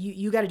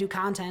 you got to do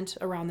content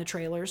around the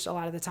trailers a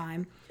lot of the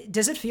time.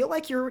 Does it feel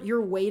like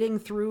you're wading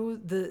through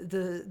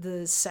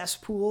the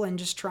cesspool and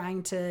just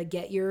trying to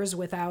get yours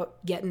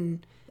without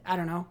getting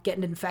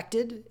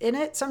infected in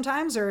it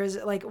sometimes? Or is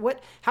it like,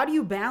 how do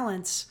you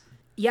balance?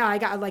 Yeah,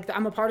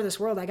 I'm a part of this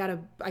world. I gotta,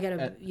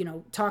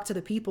 talk to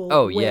the people.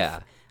 Oh, yeah.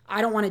 I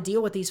don't want to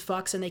deal with these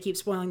fucks and they keep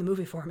spoiling the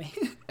movie for me.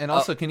 And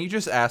also, can you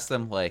just ask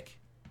them, like,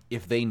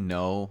 if they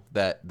know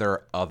that there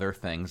are other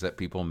things that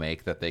people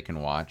make that they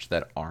can watch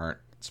that aren't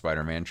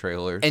Spider-Man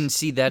trailers? And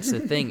see, that's the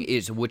thing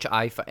is, which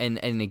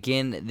and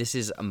again, this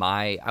is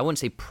I wouldn't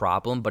say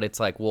problem, but it's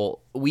like,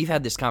 well, we've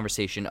had this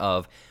conversation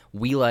of,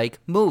 we like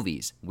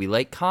movies, we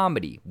like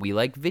comedy, we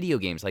like video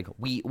games. Like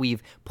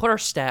we've put our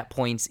stat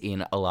points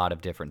in a lot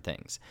of different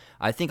things.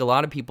 I think a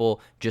lot of people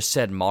just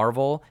said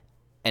Marvel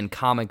and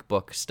comic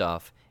book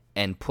stuff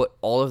and put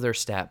all of their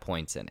stat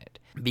points in it,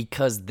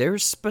 because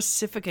there's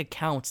specific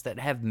accounts that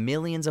have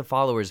millions of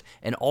followers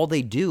and all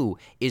they do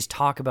is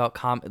talk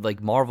about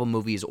like Marvel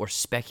movies or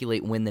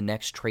speculate when the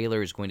next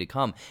trailer is going to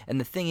come. And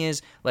the thing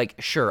is, like,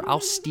 sure,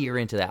 I'll steer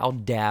into that. I'll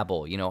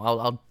dabble,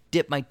 I'll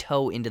dip my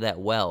toe into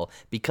that well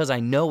because I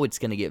know it's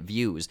going to get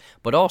views.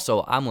 But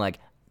also, I'm like,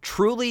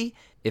 truly,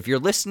 if you're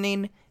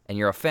listening and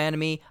you're a fan of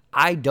me,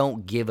 I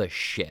don't give a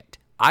shit.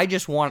 I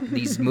just want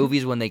these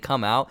movies when they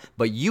come out,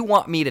 but you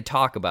want me to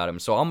talk about them,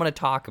 so I'm going to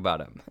talk about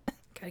them.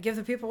 Gotta give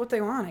the people what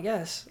they want, I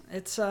guess.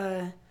 It's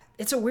a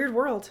weird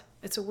world.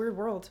 It's a weird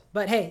world.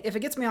 But hey, if it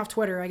gets me off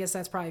Twitter, I guess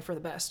that's probably for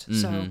the best.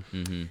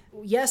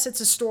 Yes,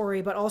 it's a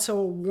story, but also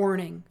a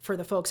warning for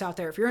the folks out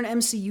there. If you're an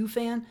MCU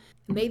fan,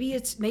 maybe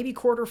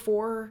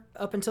Q4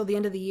 up until the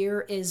end of the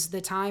year is the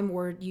time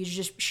where you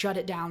just shut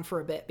it down for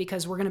a bit,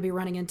 because we're going to be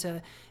running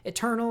into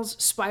Eternals,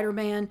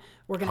 Spider-Man.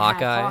 We're going to have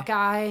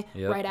Hawkeye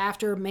right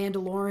after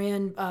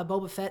Mandalorian,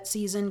 Boba Fett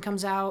season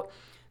comes out.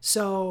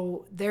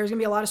 So there's going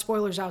to be a lot of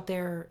spoilers out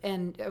there,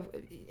 and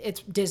it's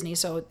Disney,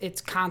 so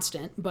it's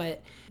constant.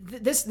 But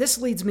this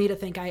leads me to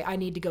think I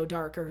need to go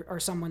dark, or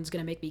someone's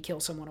going to make me kill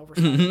someone over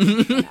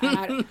something.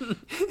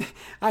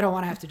 I don't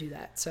want to have to do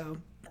that. So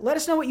let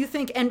us know what you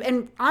think.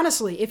 And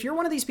honestly, if you're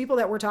one of these people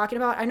that we're talking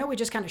about, I know we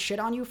just kind of shit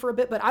on you for a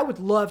bit, but I would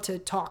love to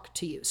talk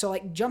to you. So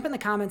like, jump in the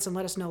comments and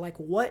let us know, like,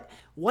 what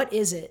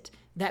is it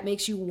that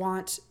makes you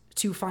want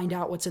to find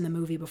out what's in the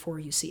movie before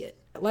you see it?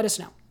 Let us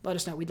know.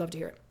 We'd love to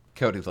hear it.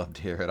 Cody'd love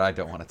to hear it. I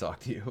don't want to talk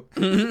to you.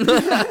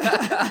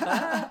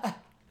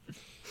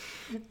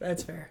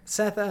 That's fair.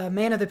 Seth,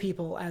 man of the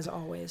people, as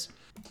always.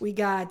 We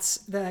got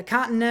the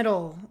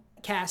Continental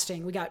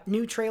casting. We got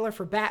new trailer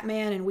for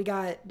Batman, and we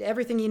got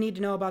everything you need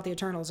to know about the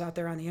Eternals out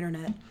there on the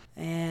internet.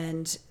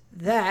 And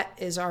that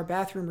is our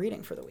bathroom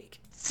reading for the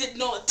week.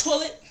 Sitting on the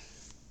toilet.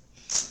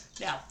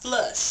 Now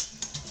flush.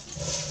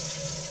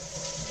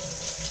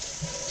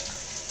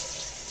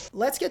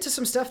 Let's get to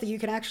some stuff that you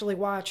can actually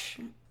watch.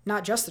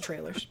 Not just the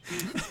trailers.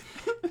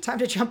 Time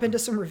to jump into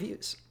some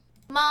reviews.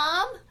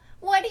 Mom,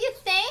 what do you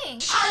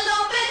think? I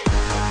love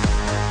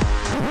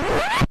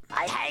it.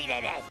 I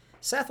hated it.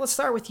 Seth, let's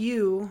start with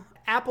you.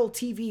 Apple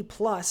TV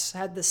Plus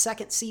had the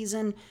second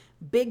season.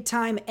 Big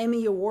time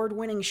Emmy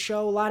award-winning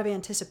show. A lot of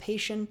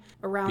anticipation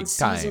around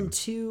season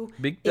 2.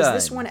 Big time. Is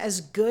this one as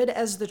good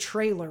as the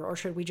trailer, or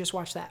should we just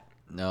watch that?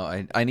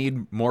 No, I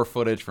need more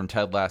footage from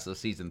Ted Lasso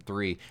season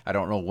 3. I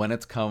don't know when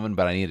it's coming,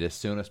 but I need it as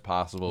soon as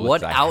possible.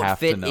 What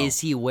outfit is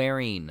he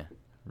wearing?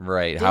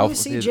 Right. Didn't you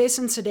see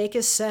Jason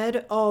Sudeikis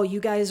said, "Oh, you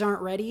guys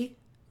aren't ready"?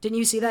 Didn't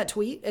you see that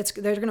tweet?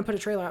 They're going to put a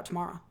trailer out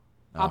tomorrow.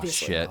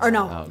 Obviously. Shit. Or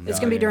no, it's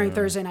going to be during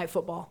Thursday Night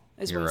Football.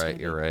 You're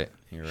right.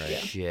 Yeah.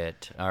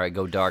 Shit. All right,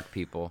 go dark,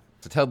 people.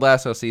 So Ted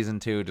Lasso season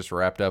 2 just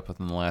wrapped up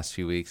within the last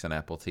few weeks on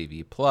Apple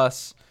TV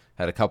Plus.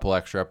 Had a couple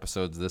extra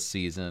episodes this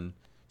season.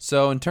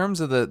 So in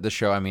terms of the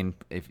show, I mean,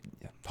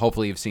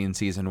 hopefully you've seen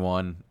season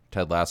 1.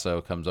 Ted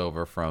Lasso comes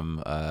over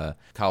from a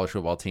college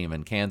football team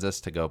in Kansas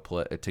to go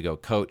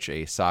coach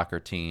a soccer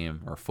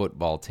team or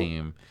football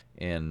team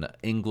in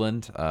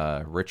England,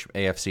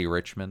 AFC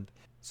Richmond.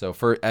 So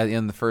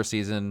in the first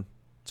season,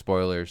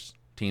 spoilers,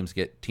 team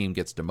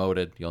gets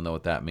demoted. You'll know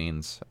what that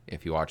means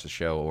if you watch the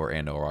show or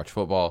watch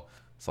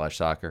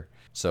football/soccer.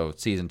 So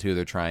season 2,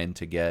 they're trying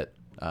to get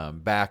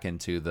back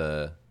into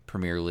the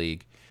Premier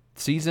League.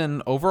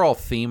 Overall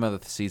theme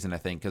of the season, I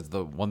think, because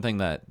the one thing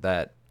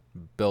that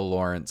Bill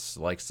Lawrence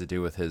likes to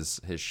do with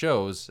his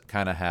shows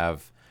kind of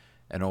have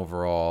an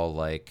overall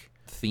like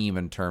theme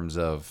in terms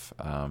of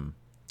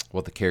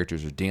what the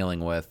characters are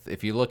dealing with.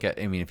 If you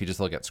just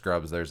look at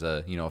Scrubs, there's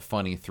a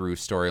funny through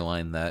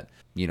storyline that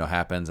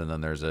happens, and then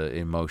there's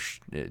a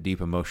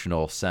deep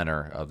emotional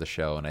center of the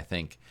show. And I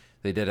think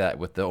they did that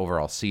with the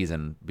overall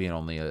season being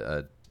only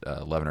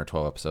 11 or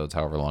 12 episodes,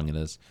 however long it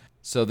is.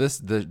 So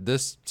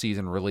this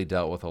season really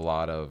dealt with a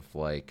lot of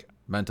like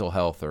mental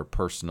health or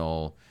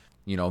personal,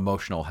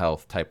 emotional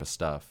health type of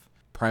stuff.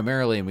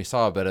 Primarily, and we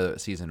saw a bit of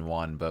it season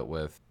 1, but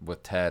with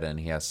Ted, and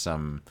he has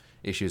some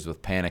issues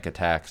with panic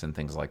attacks and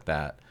things like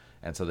that.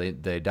 And so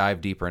they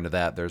dive deeper into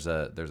that. There's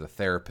a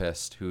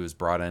therapist who is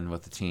brought in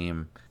with the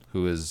team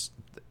who is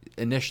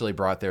initially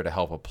brought there to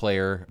help a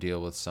player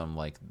deal with some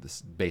like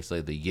this,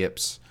 basically the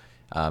yips,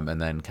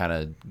 and then kind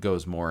of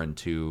goes more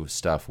into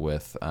stuff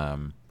with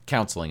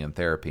counseling and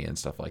therapy and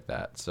stuff like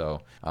that.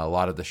 So a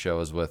lot of the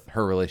show is with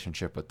her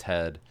relationship with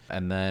Ted,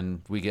 and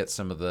then we get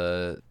some of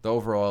the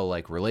overall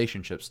like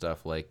relationship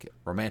stuff, like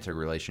romantic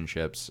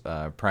relationships.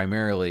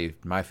 Primarily,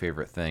 my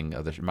favorite thing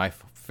of my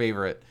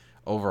favorite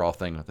overall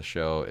thing with the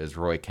show is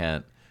Roy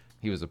Kent.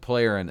 He was a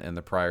player in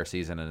the prior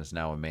season and is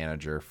now a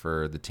manager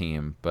for the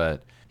team,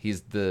 but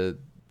he's the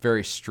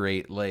very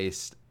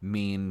straight-laced,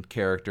 mean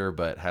character,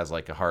 but has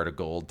like a heart of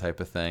gold type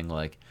of thing.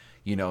 Like,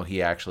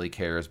 he actually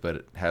cares, but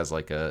it has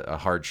like a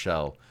hard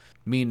shell.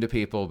 Mean to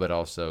people, but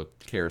also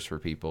cares for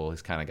people.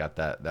 He's kind of got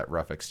that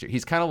rough exterior.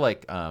 He's kind of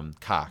like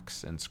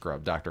Cox in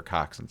Scrubs, Dr.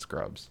 Cox in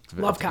Scrubs.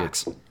 Love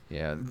Cox.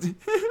 Yeah.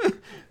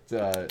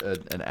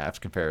 It's an apt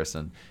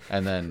comparison.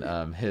 And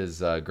then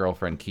his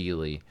girlfriend,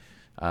 Keely,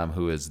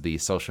 who is the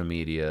social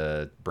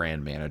media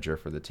brand manager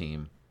for the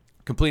team.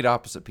 Complete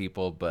opposite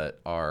people,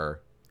 but are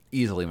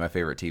easily my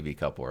favorite TV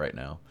couple right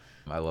now.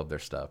 I love their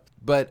stuff.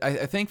 But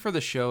I think for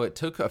the show, it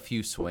took a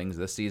few swings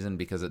this season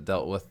because it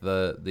dealt with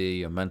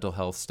the mental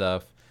health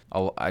stuff.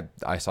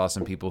 I saw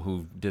some people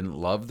who didn't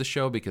love the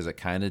show because it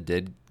kind of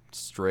did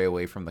stray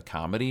away from the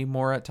comedy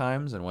more at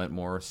times and went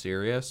more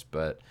serious.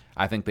 But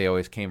I think they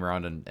always came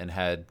around and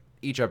had,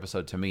 each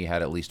episode to me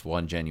had at least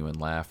one genuine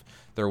laugh.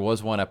 There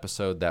was one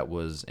episode that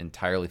was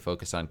entirely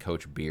focused on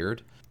Coach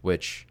Beard,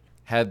 which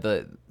had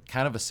the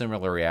kind of a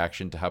similar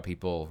reaction to how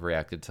people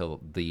reacted to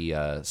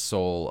the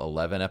Soul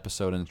 11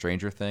 episode in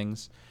Stranger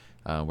Things,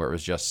 where it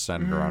was just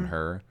centered on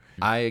her.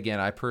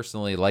 I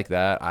personally like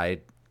that. I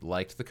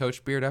liked the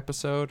Coach Beard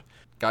episode.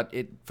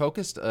 It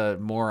focused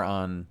more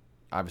on,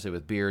 obviously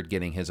with Beard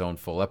getting his own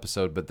full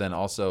episode, but then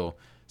also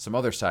some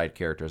other side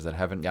characters that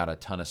haven't got a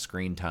ton of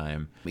screen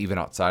time, even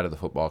outside of the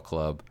football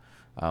club,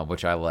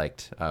 which I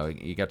liked.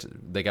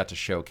 They got to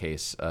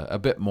showcase a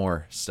bit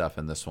more stuff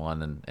in this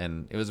one,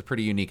 and it was a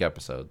pretty unique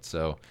episode.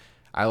 So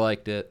I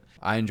liked it.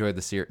 I enjoyed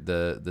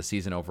the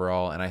season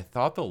overall, and I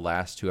thought the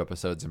last two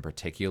episodes in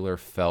particular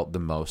felt the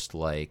most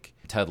like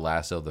Ted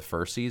Lasso the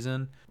first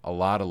season. A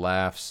lot of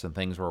laughs and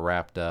things were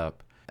wrapped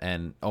up,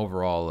 and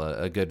overall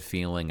a good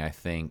feeling, I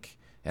think,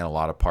 in a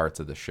lot of parts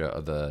of the show,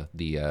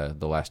 the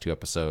last two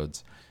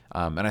episodes.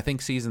 And I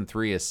think season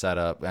 3 is set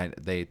up.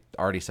 They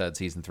already said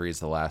season 3 is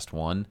the last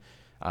one.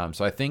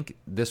 So I think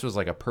this was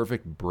like a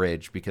perfect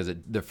bridge because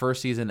the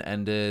first season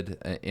ended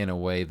in a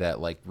way that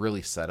like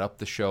really set up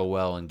the show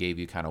well and gave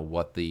you kind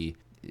of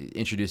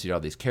introduced you to all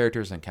these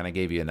characters and kind of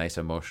gave you a nice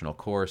emotional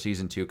core.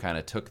 Season 2 kind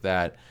of took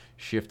that,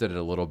 shifted it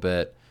a little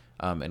bit,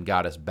 and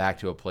got us back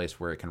to a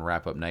place where it can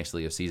wrap up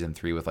nicely of season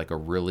 3 with like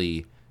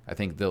I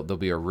think there'll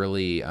be a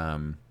really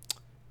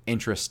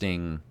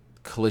interesting,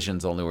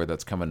 collision's the only word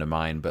that's coming to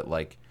mind, but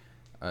like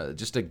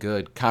just a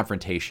good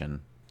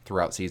confrontation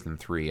throughout season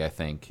 3, I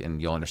think,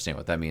 and you'll understand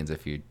what that means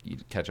if you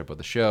catch up with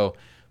the show.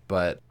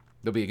 But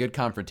there'll be a good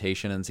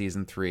confrontation in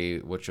season 3,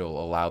 which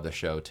will allow the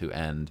show to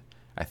end,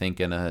 I think,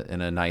 in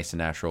a nice and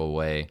natural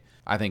way.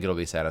 I think it'll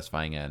be a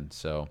satisfying end.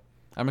 So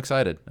I'm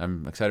excited.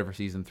 I'm excited for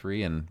season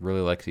 3 and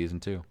really like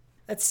season 2.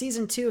 That's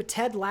season 2.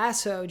 Ted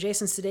Lasso,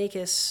 Jason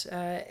Sudeikis,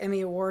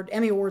 Emmy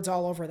Awards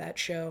all over that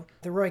show.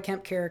 The Roy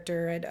Kemp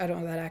character, I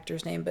don't know that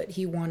actor's name, but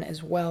he won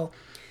as well.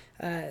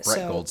 Brett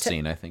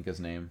Goldstein, I think his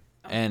name.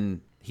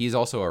 And he's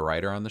also a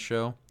writer on the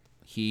show.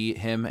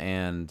 Him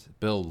and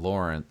Bill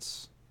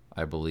Lawrence,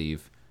 I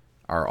believe,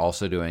 are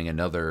also doing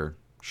another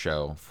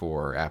show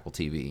for Apple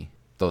TV.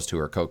 Those two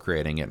are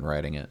co-creating it and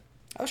writing it.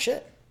 Oh,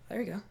 shit.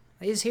 There you go.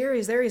 He's here,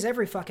 he's there, he's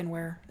every fucking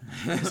where.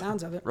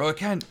 Sounds of it. Roy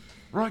Kent.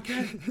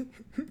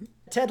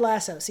 Ted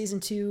Lasso, season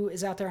 2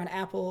 is out there on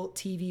Apple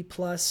TV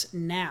Plus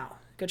now.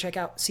 Go check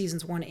out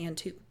seasons 1 and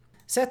 2.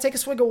 Seth, take a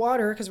swig of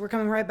water because we're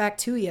coming right back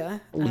to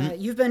you.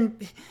 You've been...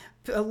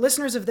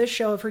 listeners of this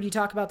show have heard you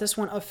talk about this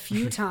one a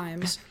few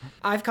times.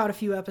 I've caught a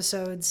few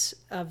episodes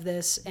of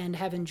this and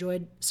have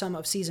enjoyed some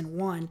of season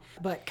 1.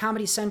 But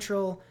Comedy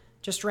Central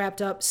just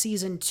wrapped up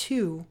season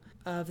 2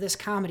 of this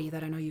comedy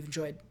that I know you've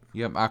enjoyed.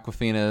 Yep,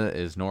 Awkwafina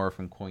is Nora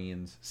from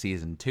Queens,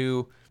 season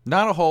 2.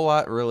 Not a whole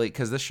lot, really,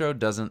 because this show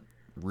doesn't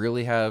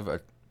really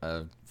have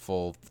a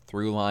full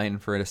through line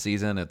for a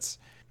season. It's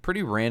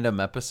pretty random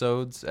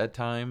episodes at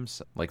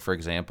times. Like, for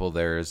example,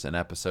 there's an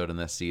episode in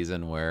this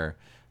season where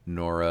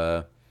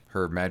Nora,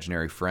 her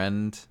imaginary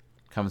friend,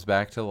 comes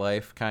back to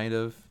life, kind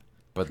of.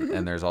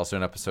 And there's also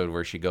an episode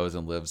where she goes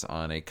and lives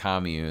on a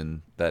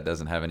commune that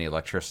doesn't have any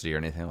electricity or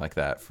anything like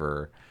that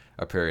for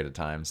a period of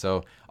time.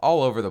 So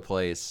all over the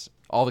place.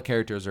 All the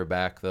characters are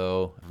back,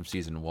 though, from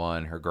season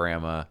 1. Her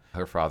grandma,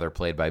 her father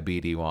played by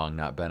B.D. Wong,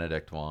 not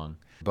Benedict Wong.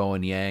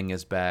 Bowen Yang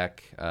is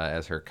back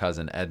as her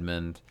cousin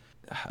Edmund.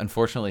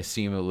 Unfortunately,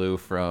 Simu Liu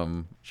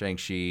from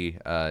Shang-Chi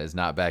is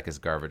not back as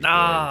Garbage Boy, which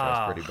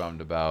I was pretty bummed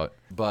about.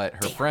 But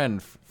her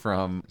friend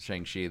from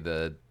Shang-Chi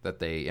that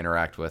they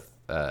interact with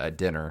at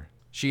dinner,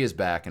 she is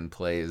back and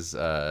plays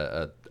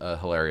a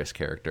hilarious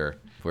character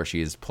where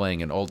she is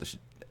playing an old...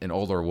 an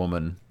older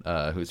woman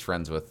who's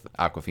friends with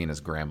Awkwafina's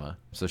grandma.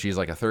 So she's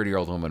like a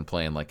 30-year-old woman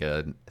playing like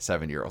a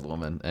 70-year-old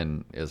woman,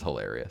 and is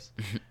hilarious.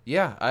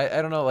 Yeah,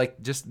 I don't know,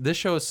 like, just this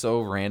show is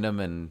so random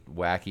and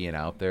wacky and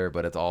out there,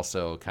 but it's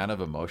also kind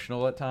of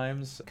emotional at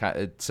times.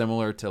 It's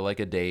similar to like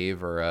a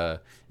Dave or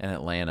an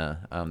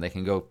Atlanta. They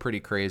can go pretty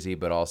crazy,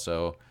 but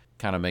also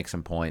kind of make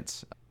some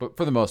points. But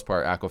for the most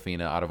part,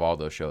 Awkwafina, out of all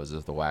those shows,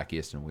 is the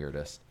wackiest and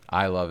weirdest.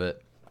 I love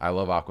it. I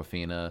love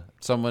Awkwafina.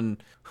 Someone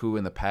who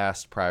in the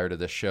past, prior to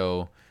this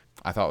show,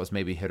 I thought was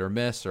maybe hit or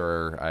miss,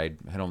 or I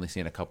had only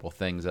seen a couple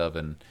things of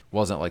and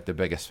wasn't like the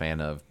biggest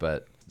fan of.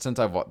 But since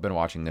I've been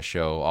watching the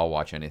show, I'll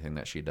watch anything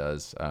that she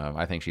does.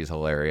 I think she's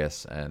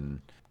hilarious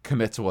and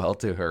commits well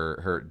to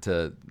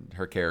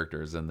her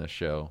characters in this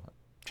show.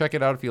 Check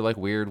it out if you like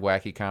weird,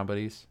 wacky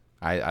comedies.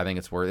 I think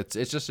it's worth.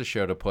 It's just a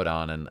show to put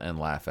on and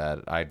laugh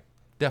at. I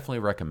definitely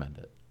recommend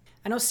it.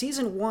 I know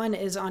season 1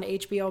 is on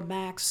HBO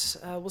Max.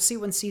 We'll see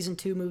when season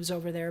 2 moves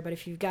over there. But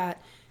if you've got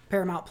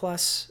Paramount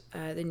Plus,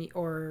 I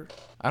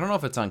don't know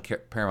if it's on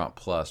Paramount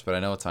Plus, but I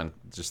know it's on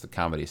just the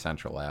Comedy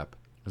Central app.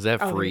 Is that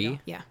free?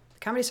 Yeah, the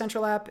Comedy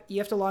Central app. You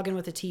have to log in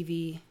with a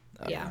TV.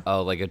 Yeah.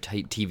 Oh, like a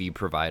TV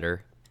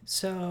provider.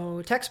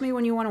 So text me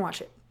when you want to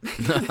watch it.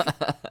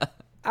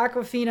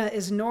 Awkwafina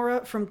is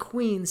Nora from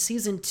Queens.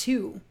 Season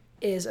 2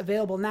 is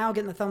available now.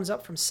 Getting the thumbs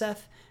up from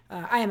Seth.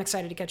 I am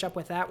excited to catch up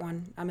with that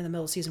one. I'm in the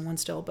middle of season 1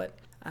 still, but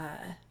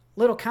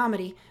little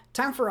comedy.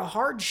 Time for a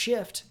hard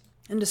shift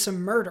into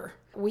some murder.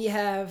 We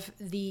have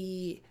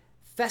the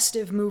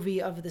festive movie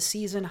of the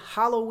season,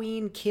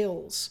 Halloween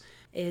Kills,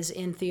 is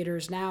in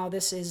theaters now.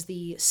 This is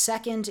the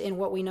second in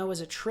what we know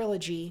is a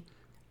trilogy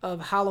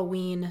of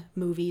Halloween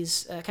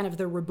movies, kind of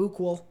the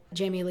rebootquel.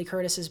 Jamie Lee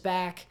Curtis is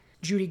back.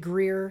 Judy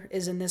Greer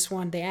is in this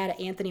one. They add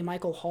Anthony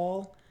Michael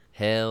Hall.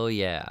 Hell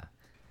yeah.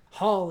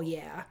 Hall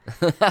yeah.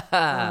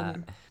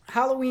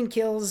 Halloween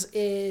Kills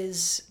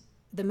is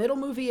the middle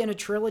movie in a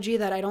trilogy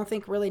that I don't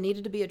think really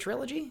needed to be a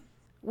trilogy.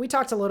 We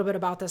talked a little bit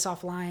about this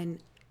offline.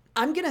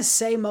 I'm going to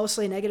say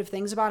mostly negative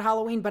things about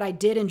Halloween, but I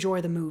did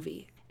enjoy the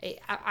movie.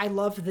 I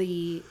love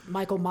the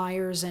Michael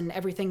Myers and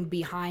everything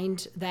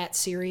behind that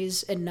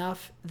series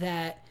enough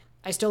that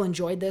I still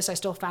enjoyed this. I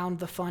still found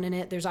the fun in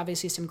it. There's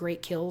obviously some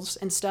great kills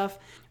and stuff,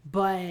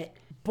 but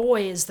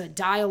boy, is the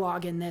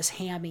dialogue in this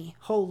hammy.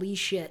 Holy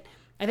shit.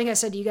 I think I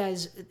said to you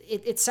guys,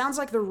 it sounds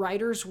like the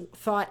writers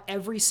thought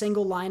every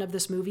single line of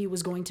this movie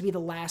was going to be the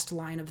last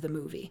line of the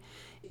movie.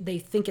 They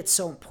think it's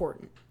so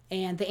important.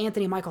 And the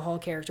Anthony Michael Hall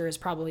character is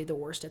probably the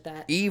worst at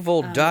that.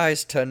 Evil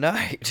dies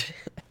tonight.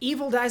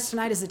 Evil dies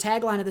tonight is the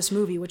tagline of this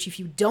movie, which if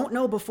you don't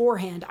know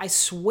beforehand, I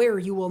swear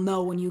you will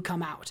know when you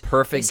come out.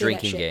 Perfect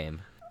drinking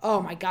game. Oh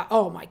my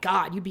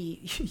god! You'd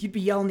be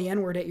yelling the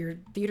N-word at your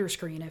theater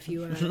screen if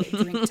you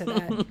drink to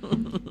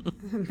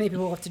that. Maybe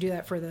we'll have to do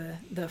that for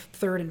the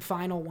third and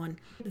final one.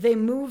 They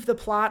move the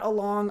plot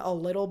along a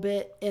little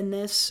bit in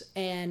this,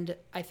 and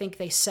I think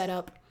they set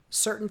up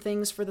certain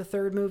things for the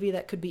third movie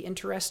that could be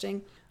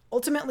interesting.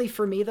 Ultimately,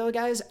 for me though,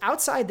 guys,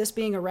 outside this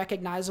being a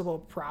recognizable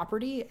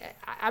property,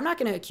 I'm not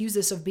going to accuse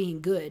this of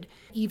being good,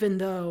 even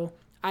though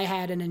I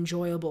had an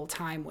enjoyable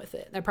time with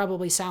it. That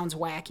probably sounds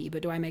wacky,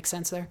 but do I make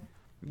sense there?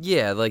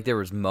 Yeah, like there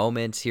was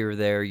moments here or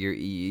there.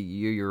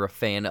 You're a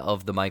fan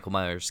of the Michael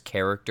Myers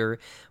character,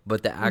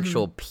 but the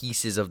actual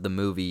pieces of the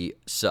movie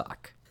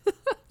suck.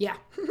 Yeah,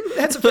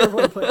 that's a fair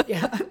way to put it.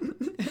 Yeah.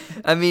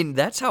 I mean,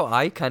 that's how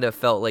I kind of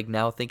felt like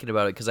now thinking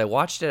about it, because I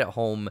watched it at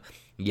home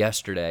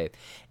yesterday,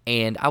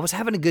 and I was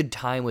having a good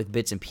time with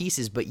bits and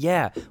pieces, but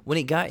yeah, when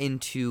it got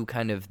into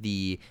kind of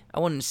the,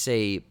 I wouldn't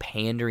say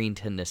pandering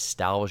to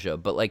nostalgia,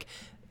 but like,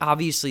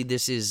 obviously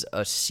this is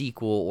a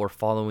sequel or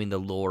following the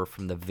lore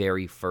from the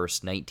very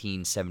first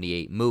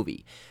 1978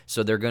 movie.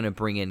 So they're going to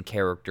bring in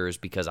characters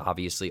because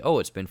obviously,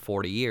 it's been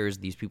 40 years,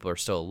 these people are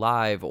still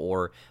alive,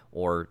 or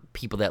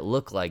people that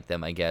look like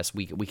them, I guess.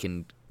 We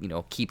can,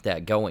 keep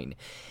that going.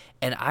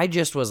 And I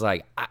just was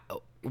like,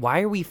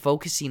 why are we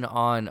focusing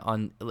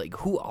on like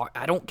who are,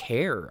 I don't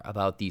care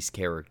about these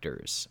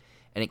characters.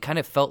 And it kind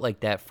of felt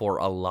like that for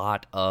a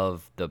lot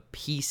of the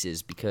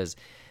pieces, because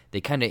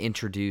they kind of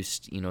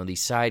introduced,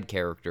 these side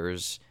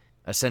characters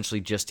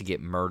essentially just to get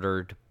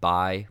murdered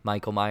by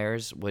Michael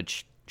Myers,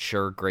 which,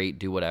 sure, great,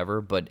 do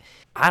whatever. But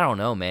I don't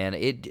know, man.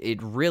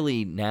 It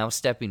really, now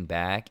stepping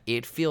back,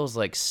 it feels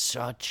like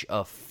such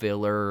a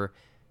filler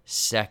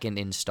second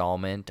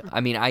installment.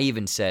 I mean, I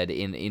even said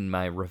in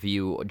my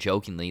review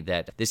jokingly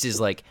that this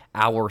is like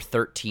hour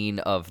 13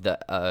 of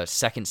the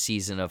second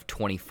season of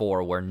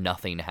 24 where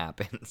nothing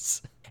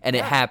happens. And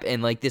it happened,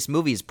 and like this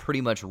movie is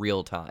pretty much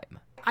real time.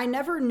 I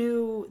never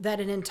knew that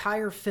an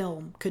entire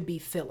film could be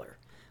filler.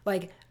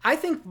 Like, I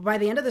think by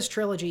the end of this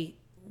trilogy,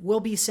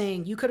 we'll be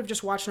saying you could have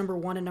just watched number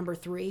 1 and number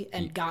 3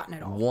 and gotten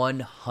it all.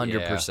 100%.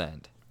 Yeah.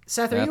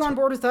 Seth, are you on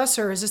board with us,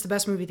 or is this the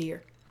best movie of the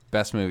year?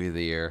 Best movie of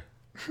the year.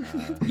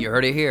 You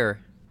heard it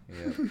here.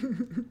 Yeah.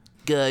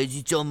 Guys,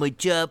 it's on my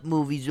top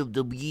movies of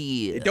the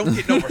year. Don't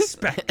get no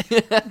respect.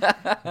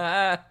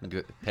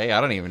 Hey,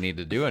 I don't even need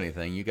to do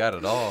anything. You got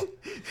it all.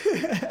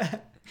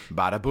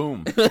 Bada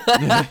boom.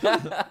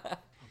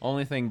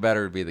 Only thing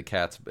better would be the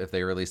Cats if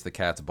they release the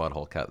Cat's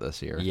Butthole cut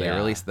this year. If Yeah. they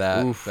release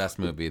that, Oof. best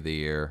movie of the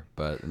year.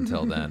 But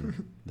until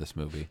then, this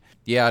movie.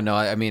 Yeah, no,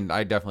 I mean,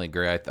 I definitely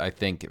agree. I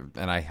think,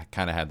 and I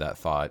kind of had that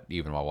thought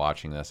even while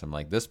watching this. I'm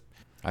like, this,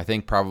 I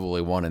think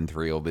probably 1 and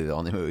 3 will be the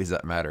only movies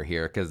that matter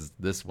here because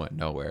this went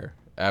nowhere.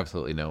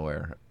 Absolutely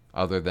nowhere.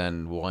 Other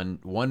than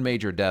one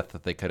major death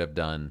that they could have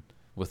done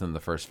within the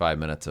first 5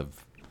 minutes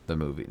of the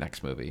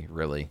next movie,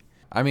 really.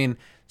 I mean,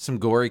 some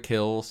gory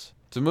kills.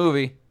 It's a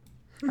movie.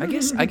 I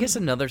guess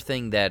another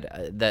thing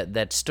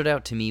that stood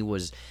out to me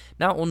was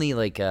not only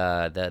like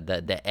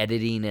the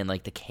editing and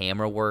like the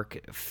camera work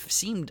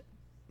seemed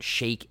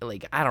shaky.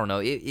 Like, I don't know,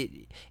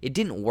 it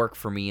didn't work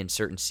for me in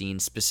certain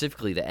scenes,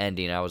 specifically the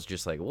ending. I was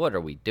just like, what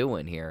are we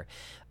doing here?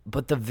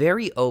 But the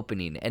very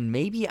opening, and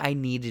maybe I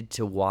needed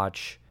to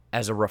watch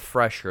as a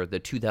refresher the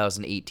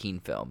 2018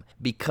 film,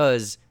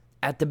 because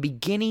at the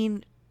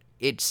beginning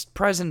it's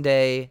present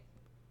day,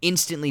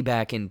 instantly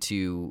back in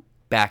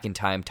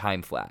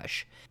time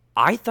flash.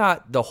 I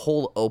thought the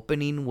whole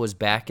opening was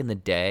back in the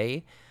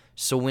day,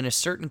 so when a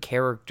certain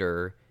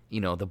character,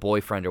 the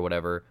boyfriend or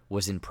whatever,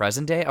 was in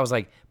present day, I was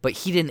like, but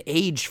he didn't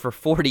age for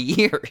 40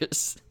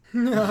 years.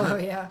 Oh,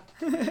 yeah.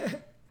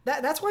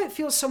 That's why it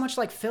feels so much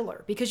like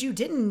filler, because you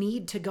didn't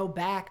need to go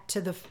back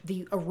to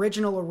the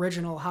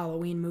original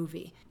Halloween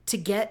movie to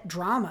get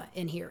drama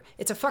in here.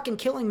 It's a fucking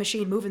killing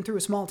machine moving through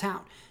a small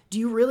town. Do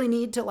you really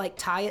need to like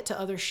tie it to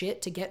other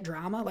shit to get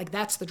drama? Like,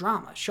 that's the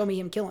drama. Show me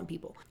him killing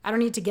people. I don't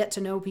need to get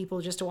to know people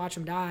just to watch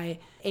them die.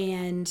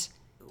 And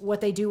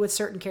what they do with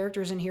certain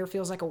characters in here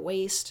feels like a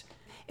waste.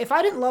 If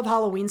I didn't love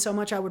Halloween so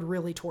much, I would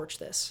really torch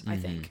this, I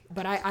think.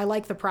 But I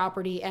like the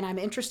property, and I'm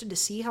interested to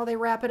see how they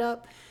wrap it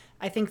up.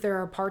 I think there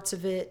are parts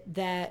of it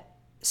that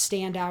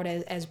stand out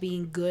as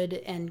being good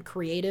and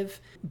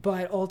creative,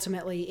 but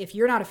ultimately, if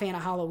you're not a fan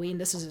of Halloween,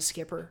 this is a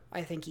skipper,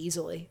 I think,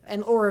 easily.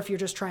 Or if you're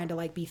just trying to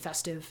like be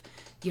festive,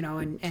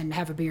 and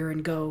have a beer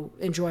and go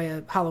enjoy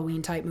a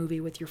Halloween type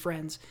movie with your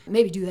friends,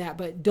 maybe do that,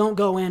 but don't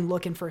go in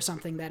looking for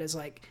something that is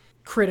like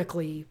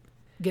critically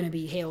gonna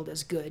be hailed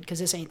as good, because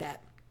this ain't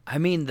that. I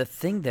mean, the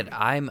thing that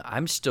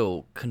I'm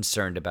still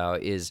concerned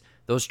about is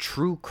those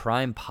true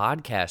crime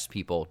podcast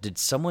people. Did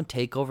someone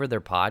take over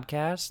their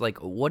podcast? Like,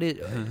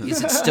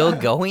 is it still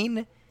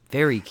going?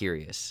 Very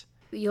curious.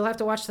 You'll have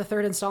to watch the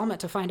 3rd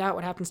installment to find out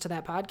what happens to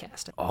that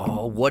podcast.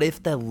 Oh, what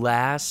if the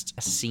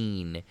last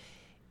scene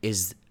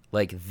is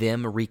like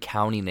them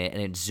recounting it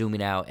and it's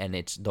zooming out and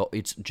it's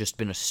just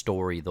been a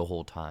story the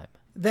whole time?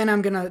 Then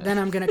I'm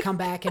gonna come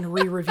back and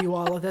re-review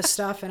all of this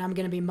stuff, and I'm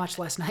gonna be much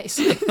less nice.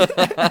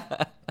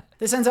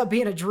 This ends up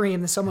being a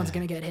dream that someone's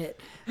going to get hit.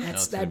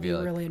 That'd be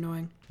really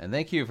annoying. And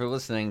thank you for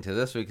listening to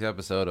this week's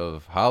episode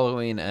of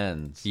Halloween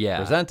Ends. Yeah.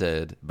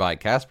 Presented by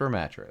Casper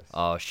Mattress.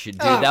 Oh, shit,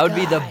 dude, that would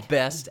be the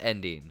best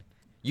ending.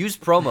 Use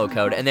promo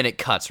code, and then it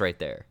cuts right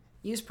there.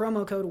 Use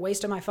promo code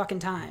Waste of My Fucking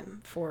Time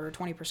for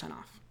 20%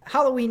 off.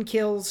 Halloween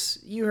Kills,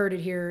 you heard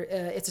it here.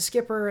 It's a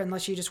skipper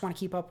unless you just want to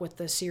keep up with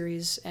the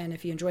series. And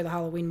if you enjoy the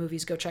Halloween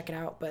movies, go check it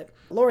out. But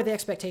lower the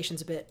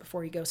expectations a bit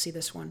before you go see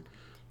this one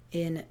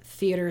in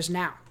theaters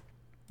now.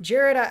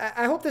 Jared,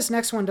 I hope this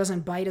next one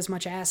doesn't bite as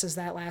much ass as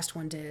that last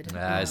one did.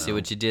 I see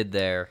what you did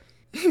there.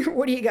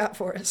 What do you got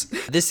for us?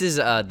 This is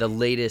the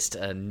latest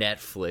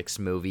Netflix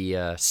movie,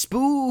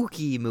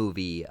 spooky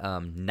movie,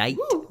 Night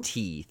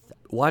Teeth.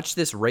 Watched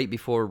this right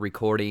before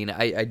recording.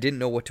 I didn't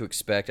know what to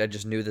expect. I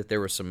just knew that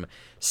there were some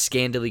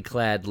scantily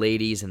clad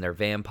ladies and they're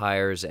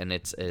vampires, and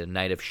it's a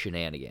night of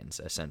shenanigans,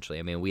 essentially.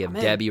 I mean, we have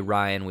Debbie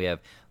Ryan, we have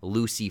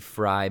Lucy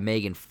Fry,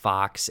 Megan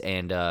Fox,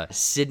 and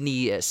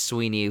Sydney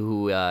Sweeney,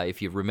 who,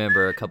 if you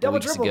remember a couple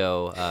weeks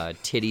ago,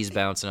 titties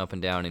bouncing up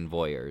and down in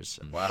Voyeurs.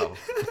 Wow.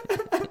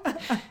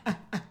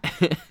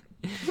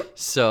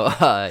 So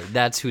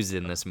that's who's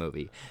in this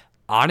movie.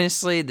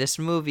 Honestly, this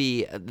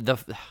movie,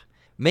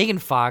 Megan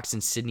Fox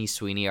and Sydney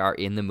Sweeney are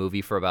in the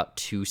movie for about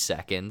 2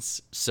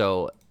 seconds,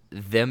 so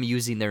them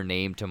using their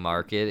name to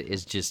market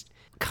is just,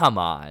 come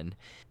on.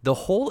 The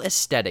whole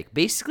aesthetic,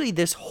 basically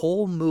this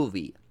whole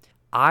movie,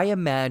 I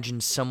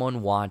imagine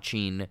someone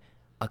watching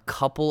a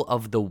couple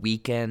of The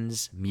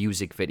Weeknd's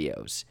music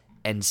videos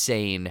and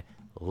saying,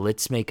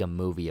 let's make a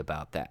movie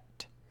about that.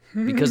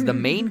 Because the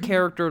main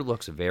character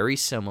looks very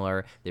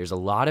similar. There's a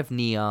lot of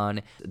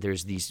neon.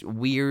 There's these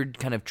weird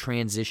kind of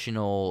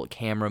transitional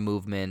camera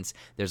movements.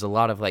 There's a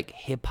lot of like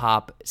hip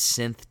hop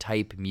synth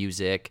type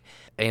music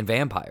and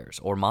vampires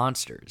or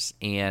monsters.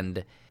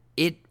 And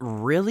it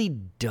really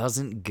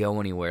doesn't go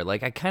anywhere.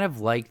 Like, I kind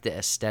of liked the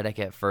aesthetic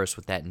at first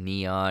with that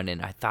neon,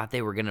 and I thought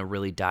they were going to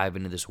really dive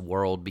into this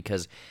world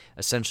because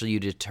essentially you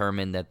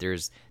determine that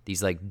there's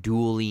these like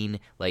dueling,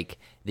 like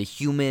the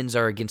humans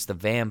are against the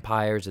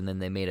vampires, and then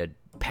they made a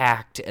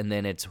pact, and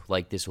then it's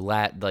like this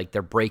like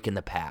they're breaking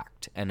the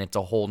pact, and it's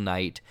a whole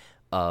night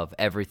of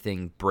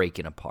everything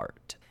breaking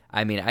apart.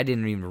 I mean, I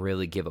didn't even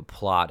really give a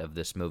plot of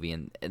this movie,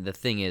 and the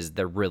thing is,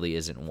 there really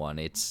isn't one.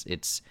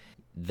 It's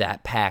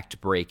that pact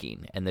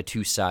breaking and the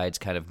two sides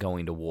kind of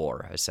going to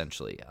war,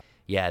 essentially.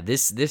 Yeah,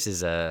 this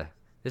is a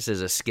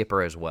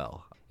skipper as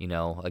well. You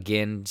know,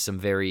 again, some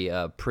very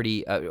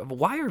pretty.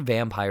 Why are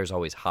vampires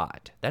always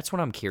hot? That's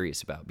what I'm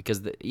curious about.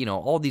 Because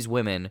all these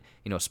women,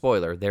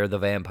 spoiler, they're the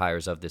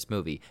vampires of this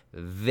movie.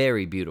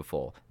 Very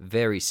beautiful,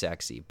 very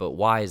sexy. But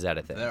why is that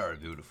a thing? Very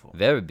beautiful.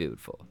 Very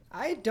beautiful.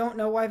 I don't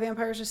know why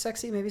vampires are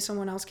sexy. Maybe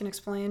someone else can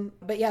explain.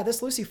 But yeah,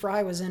 this Lucy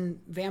Fry was in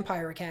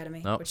Vampire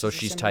Academy. Oh, so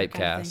she's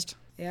typecast.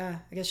 Yeah,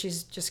 I guess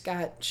she's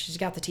got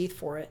the teeth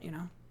for it.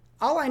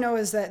 All I know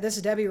is that this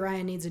Debbie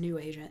Ryan needs a new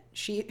agent.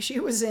 She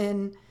was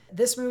in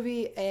this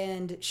movie,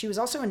 and she was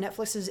also in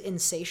Netflix's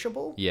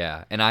Insatiable.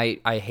 Yeah, and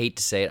I hate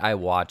to say it, I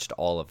watched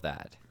all of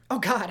that. Oh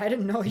God, I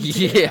didn't know you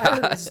did. Yeah,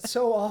 it was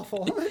so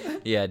awful.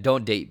 Yeah,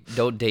 don't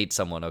date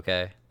someone,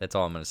 okay? That's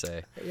all I'm gonna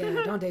say.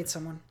 Yeah, don't date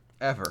someone.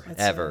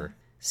 Ever.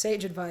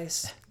 Sage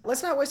advice.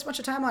 Let's not waste a bunch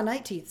of time on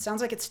Night Teeth.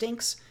 Sounds like it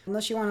stinks.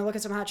 Unless you want to look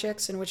at some hot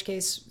chicks, in which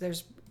case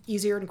there's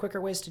easier and quicker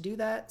ways to do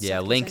that.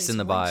 Yeah, links in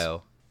the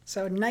bio.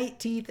 So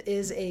Night Teeth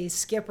is a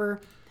skipper.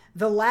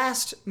 The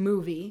last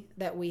movie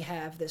that we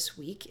have this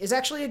week is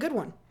actually a good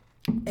one.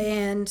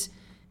 And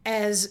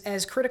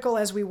as critical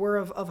as we were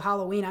of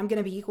Halloween, I'm going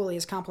to be equally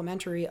as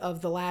complimentary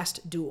of The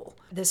Last Duel.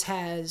 This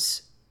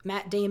has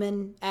Matt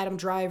Damon, Adam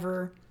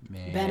Driver,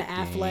 Ben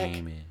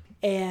Affleck.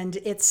 And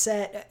it's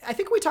set, I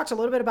think we talked a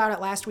little bit about it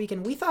last week,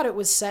 and we thought it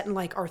was set in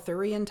like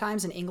Arthurian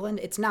times in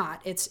England. It's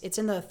not. It's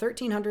in the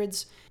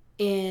 1300s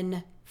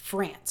in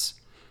France.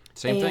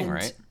 Same thing,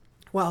 right?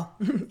 Well,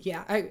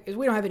 yeah,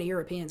 we don't have any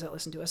Europeans that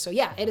listen to us. So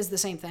yeah, it is the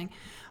same thing.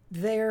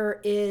 There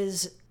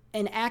is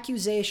an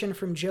accusation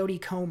from Jodie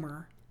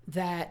Comer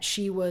that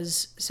she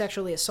was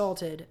sexually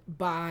assaulted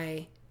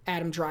by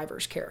Adam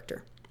Driver's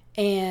character.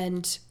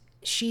 And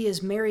she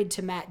is married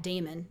to Matt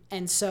Damon.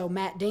 And so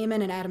Matt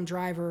Damon and Adam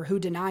Driver, who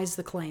denies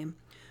the claim,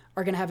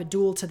 are going to have a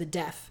duel to the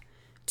death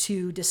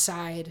to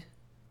decide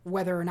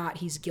whether or not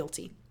he's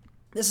guilty.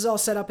 This is all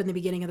set up in the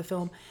beginning of the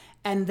film.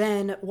 And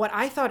then what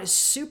I thought is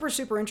super,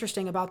 super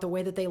interesting about the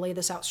way that they lay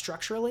this out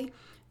structurally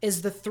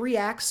is the 3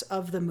 acts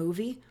of the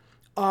movie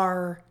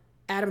are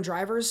Adam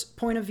Driver's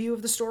point of view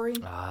of the story,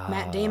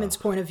 Matt Damon's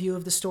point of view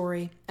of the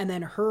story, and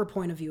then her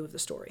point of view of the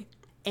story.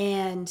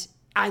 And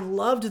I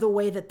loved the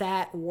way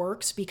that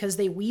works because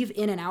they weave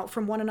in and out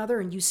from one another,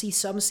 and you see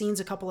some scenes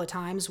a couple of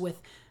times with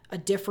a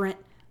different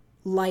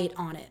light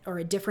on it or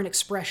a different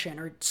expression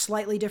or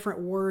slightly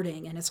different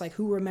wording, and it's like,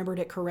 who remembered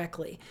it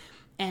correctly?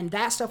 And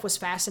that stuff was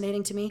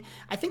fascinating to me.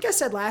 I think I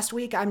said last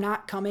week I'm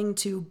not coming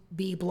to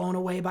be blown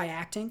away by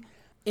acting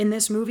in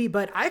this movie,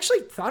 but I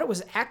actually thought it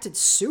was acted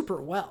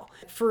super well.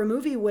 For a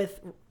movie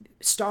with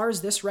stars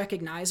this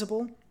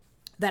recognizable,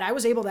 that I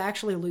was able to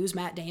actually lose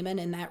Matt Damon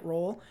in that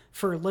role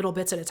for little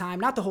bits at a time.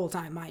 Not the whole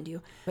time, mind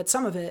you, but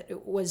some of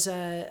it was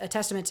a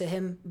testament to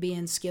him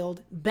being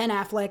skilled. Ben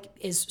Affleck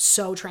is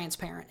so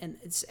transparent, and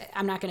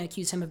I'm not going to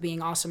accuse him of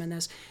being awesome in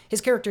this. His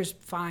character's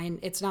fine.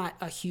 It's not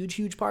a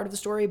huge part of the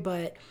story,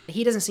 but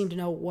he doesn't seem to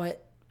know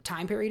what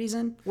time period he's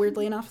in,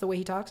 weirdly enough, the way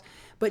he talks.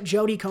 But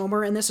Jodie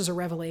Comer, and this is a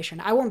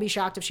revelation. I won't be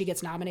shocked if she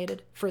gets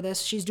nominated for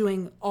this. She's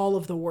doing all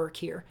of the work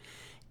here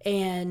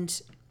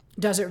and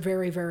does it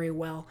very, very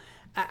well.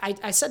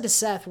 I said to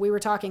Seth, we were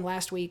talking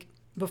last week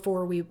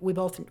before we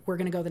both were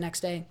going to go the next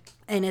day,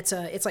 and it's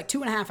like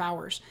 2.5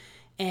 hours.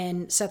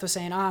 And Seth was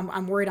saying,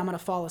 I'm worried I'm going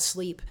to fall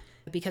asleep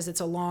because it's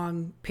a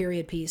long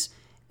period piece.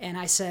 And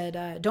I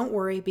said, don't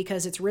worry,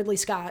 because it's Ridley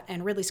Scott,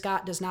 and Ridley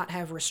Scott does not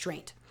have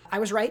restraint. I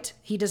was right.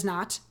 He does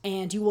not.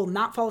 And you will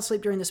not fall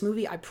asleep during this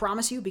movie. I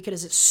promise you,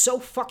 because it's so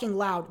fucking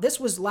loud. This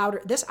was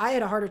louder. I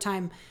had a harder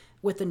time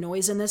with the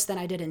noise in this than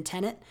I did in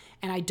Tenet.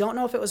 And I don't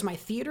know if it was my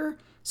theater.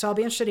 So I'll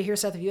be interested to hear,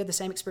 Seth, if you had the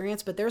same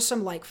experience. But there's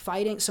some like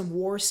fighting, some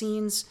war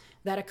scenes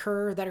that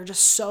occur that are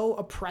just so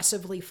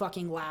oppressively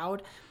fucking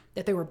loud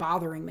that they were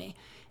bothering me.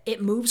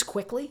 It moves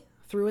quickly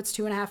through its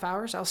 2.5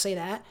 hours. I'll say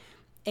that.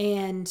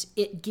 And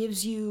it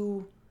gives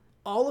you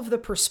all of the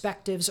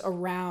perspectives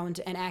around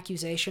an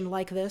accusation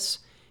like this.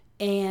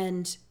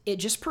 And it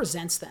just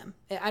presents them.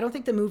 I don't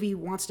think the movie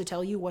wants to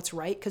tell you what's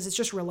right because it's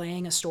just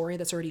relaying a story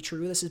that's already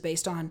true. This is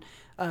based on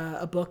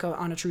a book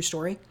on a true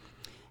story.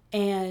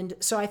 And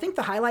so I think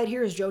the highlight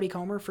here is Jodie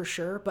Comer for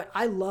sure, but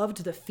I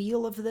loved the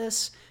feel of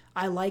this.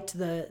 I liked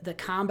the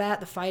combat.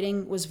 The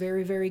fighting was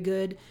very, very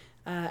good.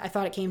 I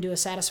thought it came to a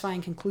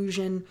satisfying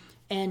conclusion.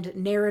 And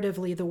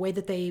narratively, the way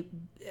that they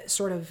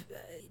sort of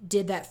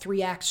did that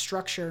 3-act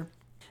structure,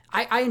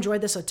 I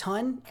enjoyed this a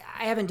ton.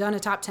 I haven't done a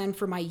top 10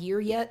 for my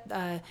year yet,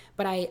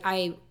 but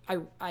I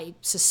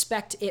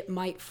suspect it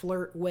might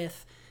flirt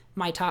with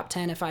my top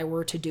 10 if I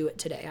were to do it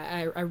today.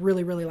 I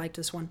really, really liked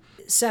this one.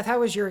 Seth, how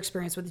was your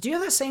experience with it? Do you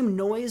have the same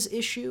noise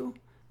issue?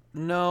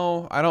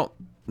 No, I don't.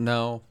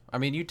 No. I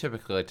mean, you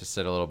typically like to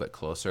sit a little bit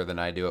closer than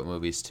I do at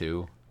movies,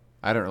 too.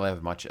 I don't really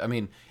have much. I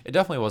mean, it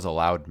definitely was a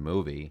loud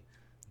movie.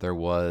 There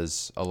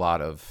was a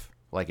lot of,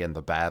 like in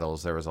the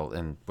battles,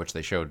 in which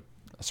they showed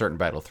a certain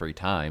battle 3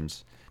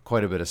 times,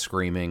 quite a bit of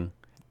screaming,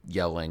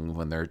 yelling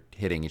when they're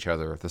hitting each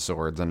other with the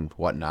swords and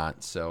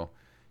whatnot. So,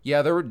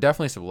 yeah, there were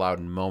definitely some loud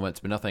moments,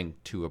 but nothing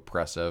too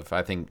oppressive.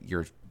 I think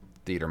your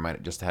theater might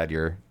have just had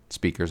your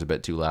speakers a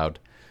bit too loud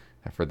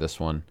for this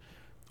one,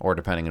 or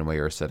depending on where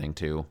you're sitting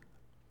too.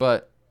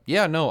 But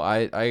Yeah, no, I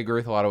agree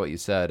with a lot of what you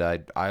said.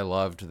 I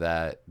loved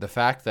that the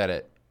fact that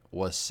it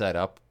was set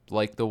up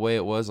like the way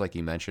it was, like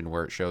you mentioned,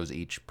 where it shows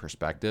each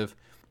perspective.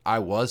 I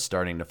was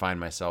starting to find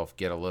myself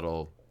get a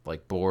little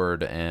like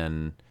bored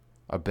and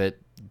a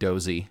bit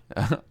dozy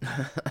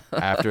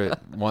after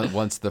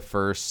once the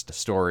first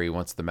story,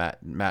 once the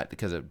Matt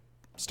because it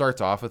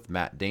starts off with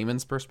Matt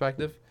Damon's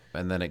perspective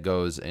and then it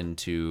goes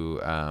into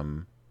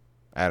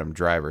Adam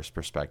Driver's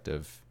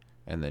perspective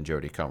and then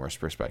Jodie Comer's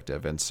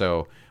perspective. And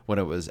so when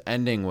it was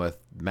ending with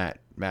Matt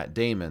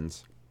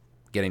Damon's,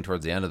 getting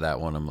towards the end of that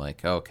one, I'm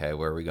like, okay,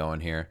 where are we going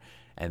here?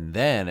 And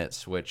then it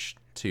switched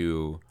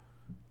to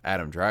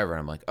Adam Driver, and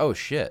I'm like, oh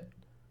shit,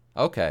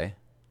 okay,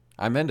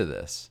 I'm into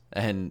this.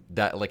 And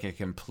that like it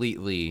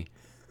completely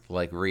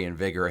like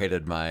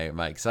reinvigorated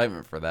my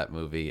excitement for that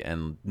movie,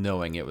 and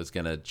knowing it was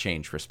gonna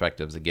change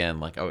perspectives again.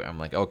 Like, oh, I'm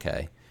like,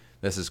 okay,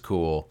 this is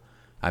cool.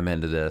 I'm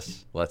into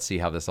this. Let's see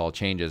how this all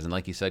changes. And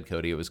like you said,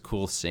 Cody, it was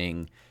cool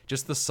seeing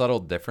just the subtle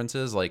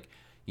differences. Like,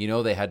 you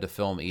know, they had to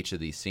film each of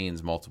these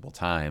scenes multiple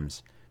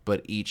times,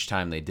 but each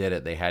time they did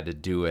it, they had to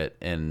do it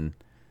in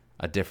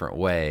a different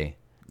way.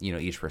 You know,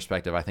 each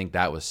perspective. I think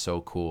that was so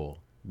cool,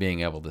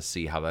 being able to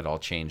see how that all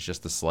changed.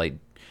 Just the slight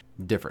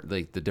different,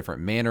 like the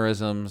different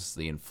mannerisms,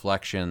 the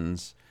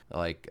inflections.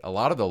 Like a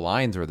lot of the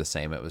lines were the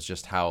same. It was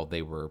just how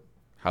they were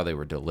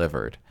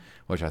delivered,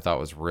 which I thought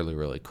was really,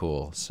 really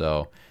cool.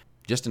 So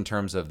just in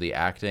terms of the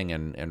acting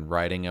and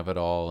writing of it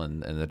all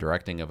and the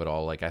directing of it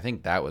all, like I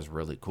think that was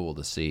really cool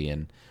to see.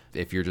 And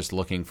if you're just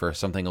looking for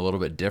something a little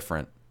bit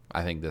different,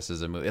 I think this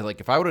is a movie. Like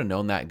if I would have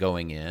known that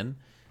going in,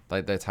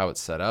 like that's how it's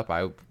set up,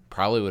 I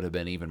probably would have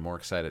been even more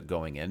excited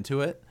going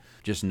into it.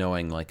 Just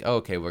knowing like, oh,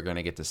 okay, we're going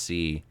to get to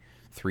see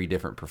 3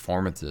 different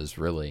performances,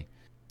 really.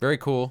 Very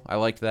cool. I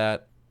liked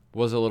that.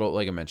 Was a little,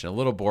 like I mentioned, a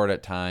little bored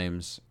at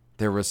times.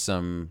 There was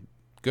some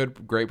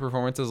great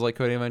performances like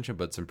Cody mentioned,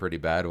 but some pretty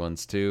bad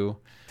ones too.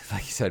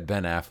 Like you said,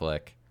 Ben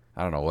Affleck,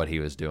 I don't know what he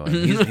was doing.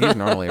 He's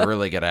normally a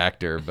really good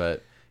actor,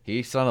 but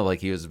he sounded like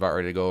he was about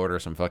ready to go order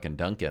some fucking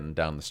Dunkin'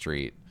 down the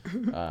street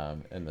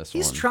in this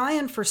he's one.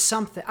 trying for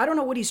something. I don't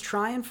know what he's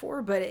trying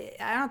for, but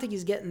I don't think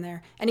he's getting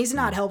there. And he's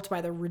not helped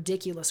by the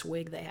ridiculous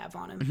wig they have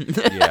on him.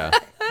 Yeah.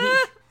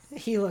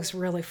 He looks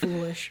really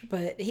foolish,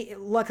 but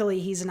luckily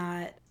he's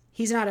not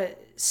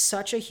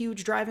such a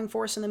huge driving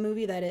force in the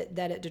movie that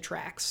it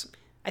detracts.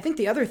 I think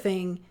the other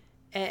thing,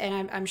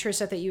 and I'm sure,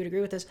 Seth, that you would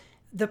agree with this,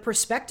 the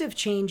perspective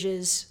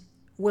changes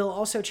will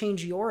also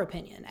change your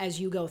opinion as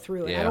you go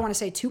through it. Yeah. I don't want to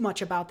say too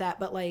much about that,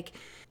 but like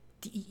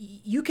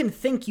you can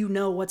think you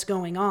know what's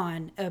going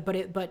on,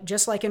 but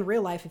just like in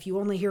real life, if you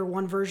only hear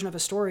one version of a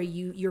story,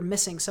 you're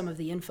missing some of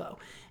the info.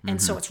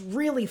 And so it's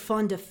really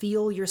fun to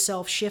feel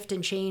yourself shift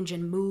and change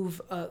and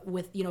move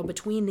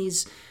between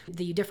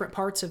the different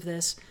parts of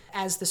this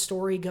as the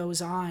story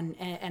goes on.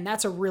 And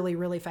that's a really,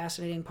 really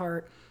fascinating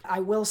part.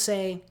 I will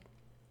say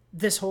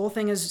this whole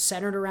thing is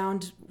centered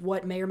around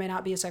what may or may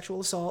not be a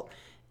sexual assault.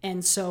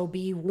 And so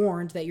be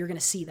warned that you're going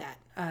to see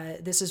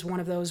that. This is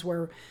one of those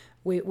where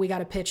we got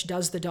to pitch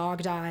Does the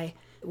Dog Die,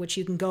 which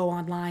you can go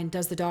online,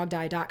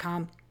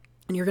 doesthedogdie.com,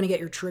 and you're going to get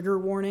your trigger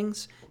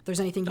warnings. If there's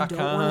anything you don't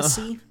want to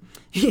see.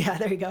 Yeah,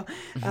 there you go.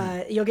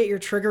 You'll get your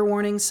trigger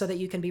warnings so that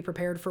you can be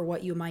prepared for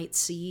what you might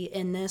see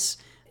in this.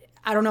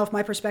 I don't know if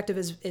my perspective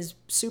is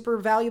super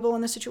valuable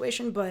in this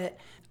situation, but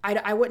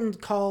I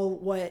wouldn't call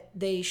what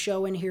they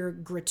show in here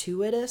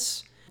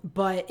gratuitous,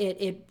 but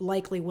it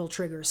likely will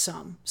trigger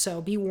some. So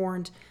be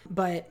warned.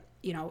 But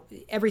you know,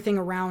 everything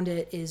around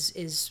it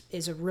is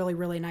a really,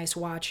 really nice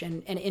watch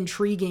and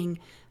intriguing.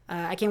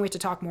 I can't wait to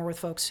talk more with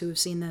folks who have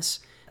seen this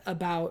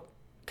about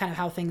kind of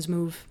how things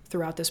move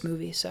throughout this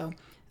movie. So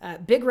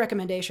big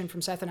recommendation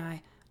from Seth and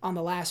I on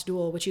The Last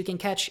Duel, which you can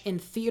catch in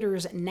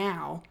theaters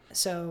now.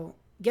 So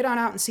get on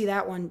out and see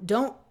that one.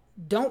 Don't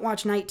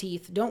watch Night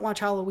Teeth. Don't watch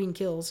Halloween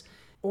Kills.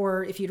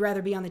 Or if you'd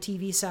rather be on the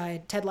TV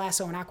side, Ted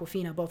Lasso and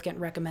Awkwafina both getting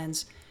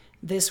recommends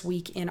this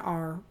week in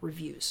our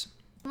reviews.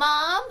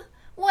 Mom,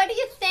 what do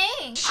you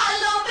think?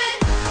 I love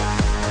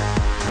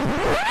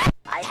it!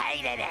 I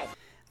hated it.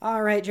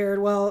 All right, Jared.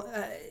 Well,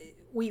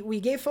 we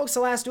gave folks The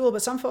Last Duel,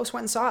 but some folks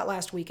went and saw it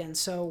last weekend.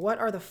 So what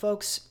are the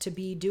folks to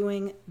be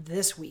doing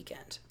this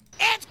weekend?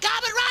 It's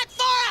coming right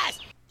for us!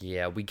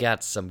 Yeah, we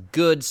got some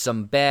good,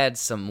 some bad,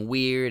 some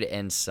weird,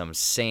 and some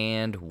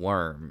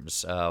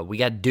sandworms. We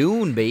got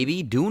Dune,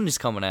 baby. Dune is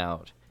coming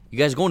out. You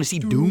guys going to see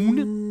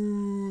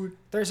Dune?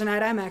 Thursday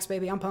night IMAX,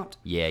 baby. I'm pumped.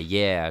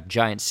 Yeah.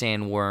 Giant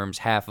sandworms,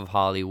 half of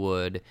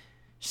Hollywood,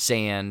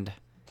 sand.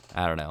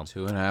 I don't know.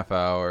 2.5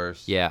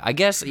 hours. Yeah, I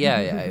guess,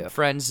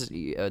 friends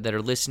that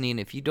are listening,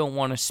 if you don't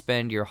want to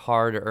spend your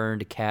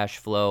hard-earned cash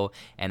flow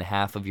and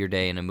half of your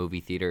day in a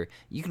movie theater,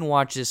 you can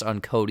watch this on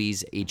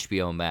Cody's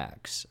HBO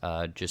Max.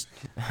 Just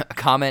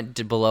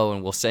comment below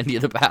and we'll send you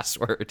the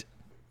password.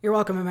 You're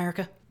welcome,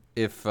 America.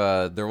 If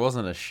there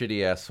wasn't a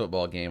shitty-ass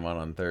football game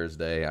on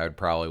Thursday, I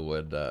probably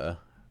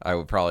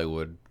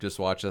would just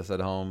watch this at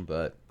home,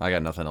 but I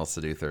got nothing else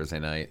to do Thursday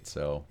night,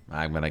 so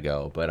I'm going to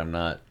go. But I'm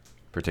not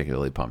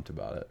particularly pumped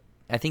about it.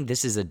 I think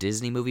this is a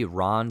Disney movie.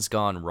 Ron's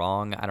Gone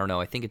Wrong. I don't know.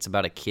 I think it's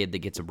about a kid that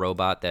gets a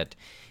robot that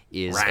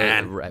is...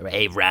 Ron.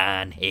 Hey,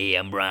 Ron. Hey,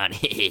 I'm Ron.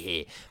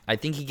 I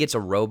think he gets a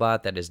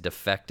robot that is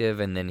defective,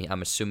 and then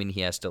I'm assuming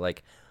he has to,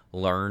 like,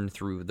 learn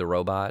through the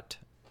robot.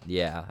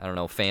 Yeah, I don't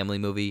know. Family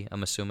movie,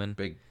 I'm assuming.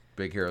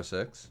 Big Hero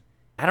 6?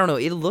 I don't know.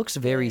 It looks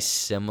very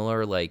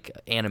similar, like,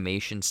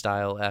 animation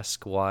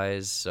style-esque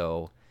wise,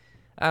 so...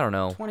 I don't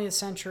know. 20th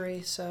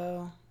century,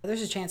 so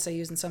there's a chance they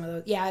use in some of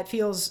those. Yeah, it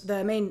feels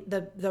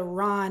the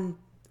Ron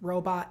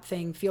robot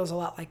thing feels a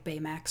lot like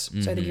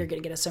Baymax. So I think you're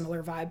going to get a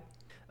similar vibe.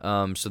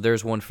 So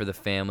there's one for the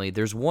family.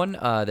 There's one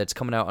that's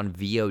coming out on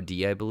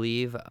VOD, I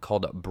believe,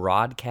 called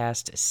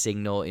Broadcast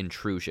Signal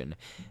Intrusion.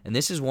 And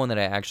this is one that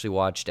I actually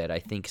watched at, I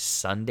think,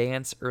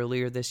 Sundance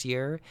earlier this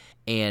year.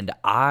 And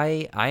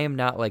I am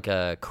not like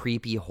a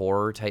creepy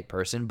horror type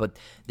person, but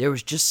there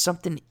was just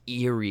something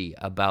eerie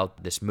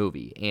about this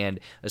movie. And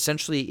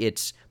essentially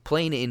it's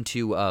playing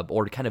into,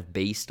 or kind of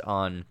based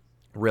on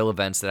real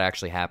events that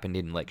actually happened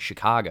in like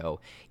Chicago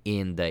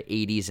in the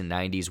 80s and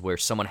 90s, where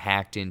someone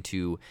hacked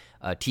into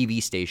a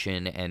TV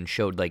station and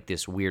showed like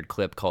this weird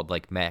clip called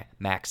like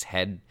Max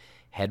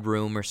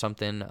Headroom or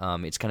something.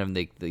 It's kind of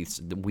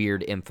the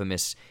weird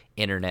infamous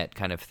internet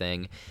kind of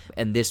thing.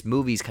 And this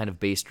movie's kind of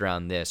based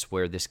around this,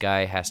 where this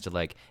guy has to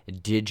like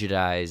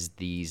digitize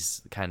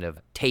these kind of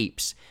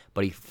tapes,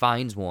 but he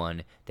finds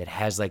one that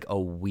has like a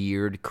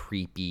weird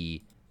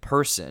creepy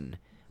person,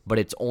 but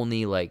it's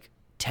only like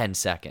 10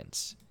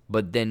 seconds.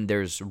 But then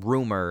there's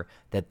rumor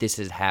that this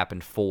has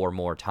happened 4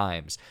 more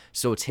times.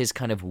 So it's his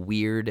kind of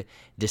weird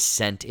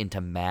descent into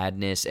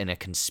madness and a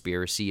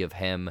conspiracy of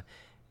him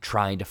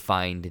trying to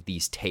find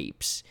these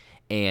tapes.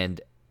 And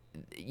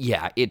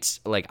yeah, it's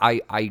like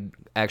I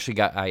actually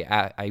got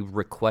I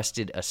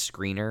requested a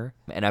screener,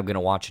 and I'm going to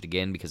watch it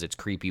again because it's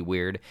creepy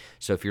weird.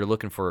 So if you're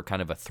looking for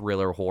kind of a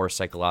thriller, horror,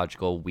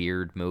 psychological,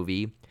 weird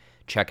movie,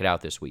 check it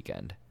out this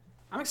weekend.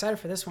 I'm excited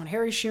for this one.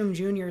 Harry Shum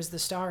Jr. is the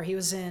star. He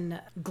was in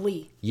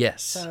Glee.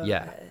 Yes. So,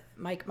 yeah.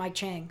 Mike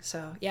Chang.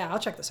 So yeah, I'll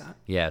check this out.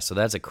 Yeah. So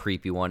that's a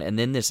creepy one. And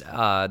then this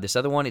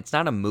other one, it's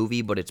not a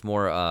movie, but it's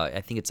more.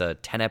 I think it's a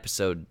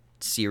 10-episode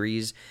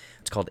series.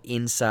 It's called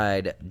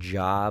Inside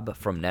Job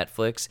from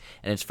Netflix,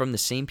 and it's from the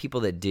same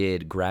people that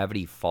did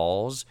Gravity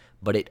Falls,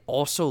 but it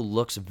also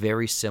looks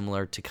very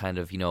similar to kind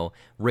of,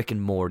 Rick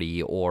and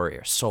Morty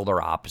or Solar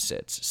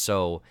Opposites.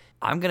 So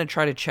I'm going to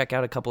try to check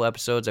out a couple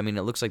episodes. I mean,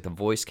 it looks like the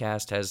voice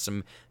cast has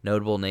some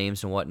notable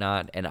names and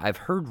whatnot, and I've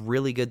heard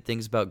really good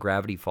things about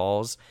Gravity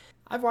Falls.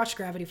 I've watched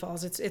Gravity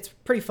Falls. It's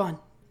pretty fun.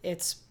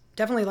 It's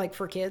definitely like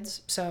for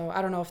kids, so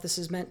I don't know if this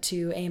is meant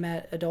to aim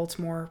at adults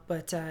more,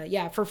 but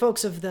yeah, for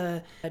folks of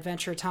the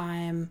Adventure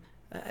Time,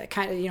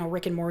 kind of,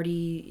 Rick and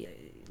Morty,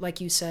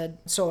 like you said,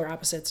 Solar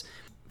Opposites,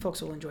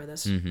 folks will enjoy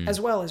this, as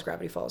well as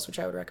Gravity Falls, which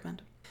I would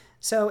recommend.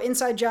 So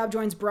Inside Job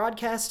joins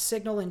Broadcast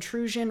Signal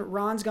Intrusion,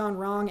 Ron's Gone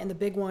Wrong, and the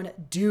big one,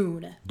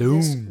 Dune.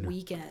 This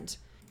weekend.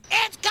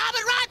 It's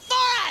coming right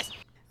for us!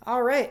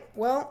 All right,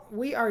 well,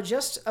 we are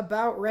just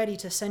about ready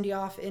to send you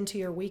off into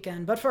your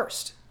weekend, but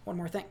first, one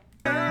more thing.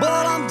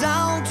 But I'm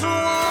down to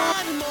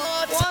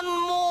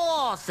one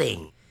more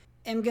thing.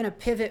 I'm going to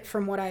pivot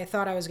from what I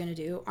thought I was going to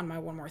do on my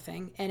one more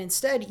thing and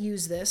instead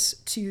use this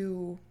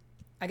to,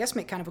 I guess,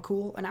 make kind of a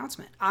cool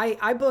announcement.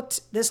 I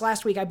booked this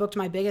last week. I booked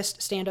my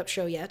biggest stand-up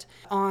show yet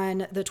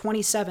on the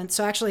 27th.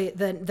 So actually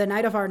the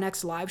night of our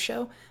next live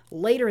show,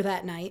 later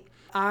that night,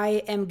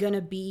 I am going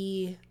to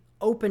be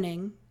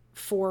opening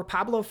for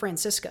Pablo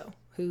Francisco,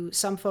 who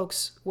some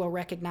folks will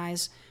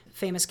recognize,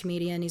 famous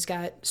comedian. He's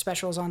got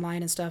specials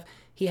online and stuff.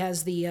 He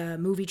has the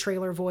movie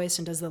trailer voice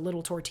and does the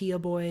little tortilla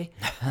boy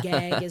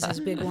gag is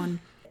his big one.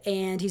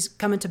 And he's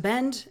coming to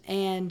Bend,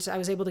 and I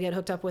was able to get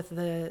hooked up with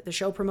the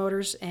show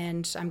promoters,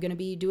 and I'm going to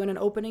be doing an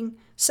opening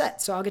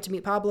set. So I'll get to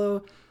meet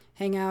Pablo,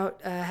 hang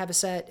out, have a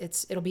set.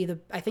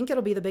 I think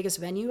it'll be the biggest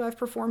venue I've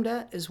performed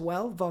at as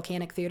well,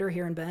 Volcanic Theater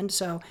here in Bend.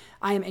 So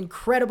I am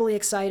incredibly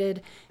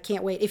excited.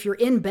 Can't wait. If you're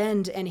in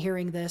Bend and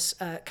hearing this,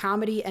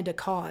 Comedy and a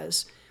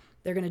Cause,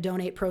 they're going to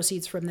donate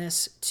proceeds from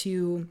this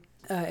to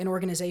an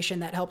organization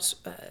that helps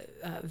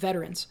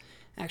veterans,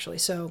 actually.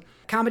 So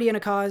Comedy and a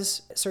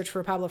Cause, search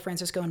for Pablo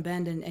Francisco in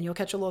Bend, and you'll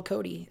catch a little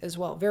Cody as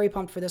well. Very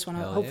pumped for this one.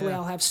 Hopefully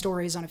I'll have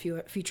stories on a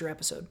future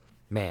episode.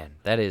 Man,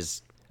 that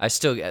is... I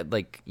still,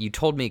 like, you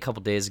told me a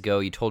couple days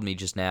ago, you told me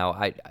just now,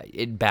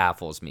 it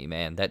baffles me,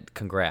 man.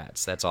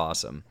 Congrats. That's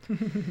awesome.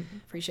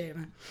 Appreciate it,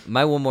 man.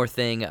 My one more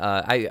thing,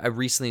 I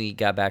recently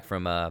got back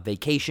from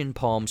vacation,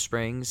 Palm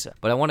Springs,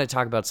 but I want to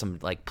talk about some,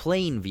 like,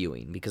 plane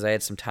viewing, because I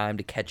had some time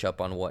to catch up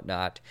on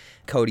whatnot.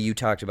 Cody, you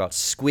talked about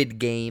Squid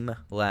Game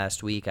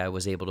last week. I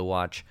was able to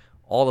watch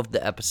all of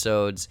the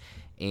episodes,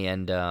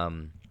 and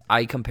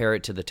I compare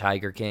it to the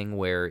Tiger King,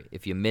 where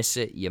if you miss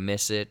it, you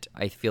miss it.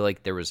 I feel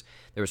like there was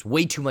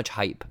way too much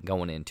hype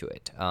going into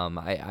it.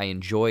 I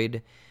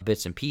enjoyed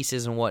bits and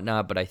pieces and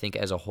whatnot, but I think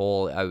as a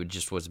whole, I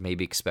was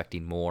maybe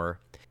expecting more.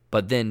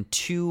 But then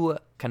 2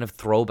 kind of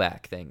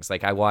throwback things.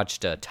 Like I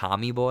watched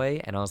Tommy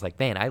Boy, and I was like,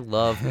 man, I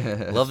love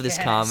this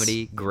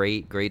comedy.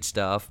 Great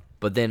stuff.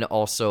 But then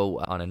also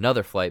on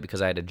another flight,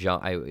 because I had to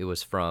jump, it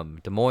was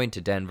from Des Moines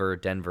to Denver,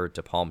 Denver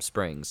to Palm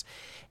Springs.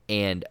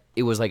 And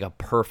it was like a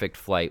perfect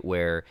flight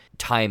where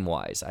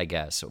time-wise, I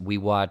guess, we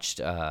watched,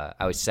 I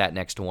was sat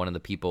next to one of the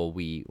people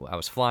I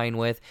was flying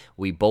with.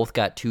 We both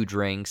got 2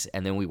 drinks,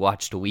 and then we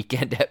watched A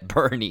Weekend at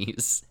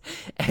Bernie's.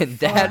 And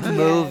that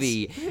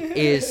movie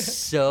is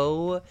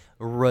so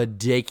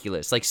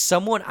ridiculous. Like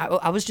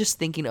I was just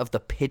thinking of the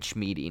pitch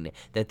meeting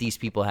that these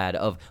people had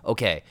of,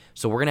 okay,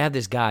 so we're going to have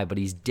this guy, but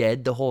he's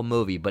dead the whole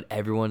movie, but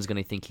everyone's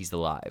going to think he's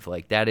alive.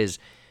 Like that is...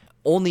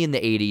 Only in the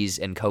 80s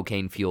and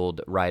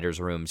cocaine-fueled writers'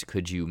 rooms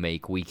could you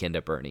make Weekend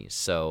at Bernie's.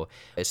 So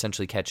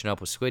essentially catching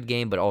up with Squid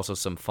Game, but also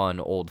some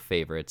fun old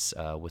favorites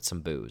with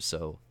some booze.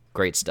 So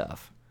great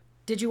stuff.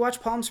 Did you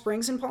watch Palm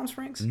Springs in Palm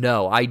Springs?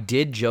 No, I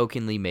did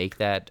jokingly make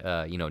that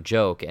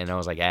joke, and I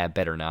was like,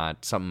 better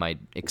not. Something might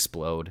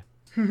explode.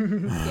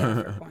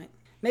 Yeah, fair point.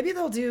 Maybe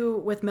they'll do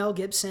with Mel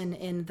Gibson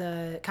in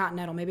the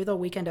Continental. Maybe they'll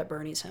Weekend at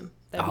Bernie's him.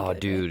 Oh,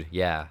 dude,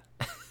 yeah.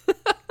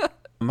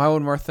 My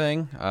one more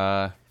thing.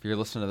 If you're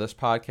listening to this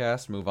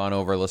podcast, move on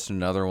over, listen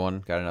to another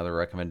one. Got another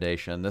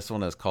recommendation. This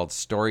one is called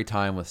Story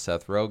Time with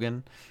Seth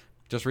Rogen.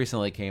 Just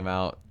recently came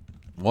out.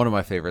 One of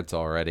my favorites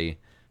already.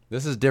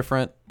 This is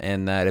different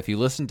in that if you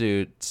listen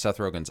to Seth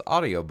Rogen's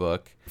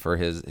audiobook for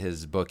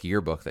his book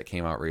Yearbook that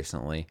came out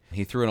recently,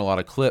 he threw in a lot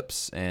of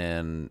clips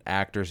and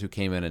actors who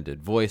came in and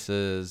did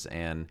voices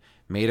and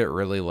made it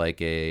really like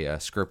a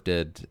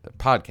scripted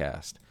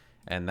podcast.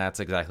 And that's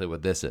exactly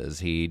what this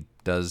is. He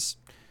does...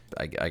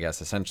 I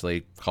guess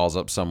essentially calls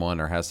up someone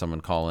or has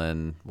someone call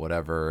in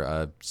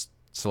whatever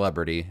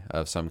celebrity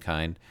of some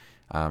kind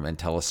and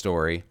tell a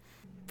story.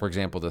 For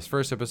example, this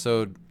first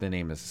episode, the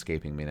name is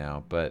escaping me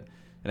now, but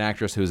an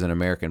actress who's an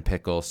American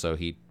Pickle, so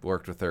he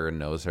worked with her and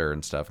knows her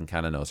and stuff and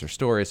kind of knows her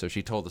story. So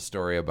she told a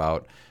story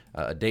about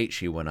a date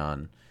she went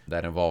on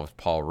that involved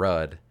Paul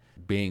Rudd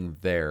being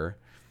there.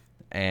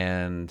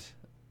 And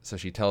so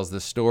she tells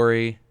this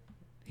story.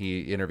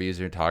 He interviews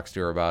her, talks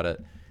to her about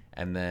it,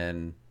 and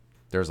then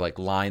there's like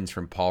lines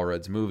from Paul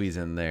Rudd's movies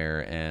in there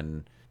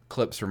and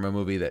clips from a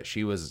movie that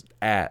she was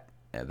at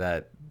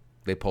that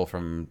they pull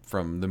from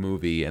the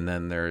movie. And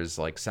then there's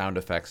like sound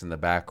effects in the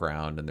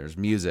background and there's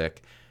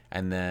music.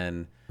 And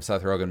then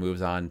Seth Rogen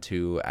moves on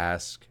to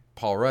ask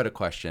Paul Rudd a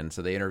question.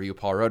 So they interview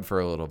Paul Rudd for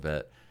a little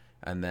bit.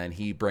 And then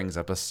he brings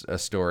up a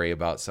story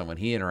about someone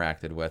he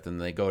interacted with, and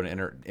they go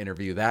to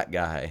interview that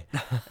guy.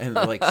 And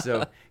like,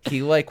 so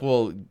he like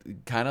will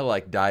kind of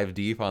like dive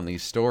deep on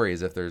these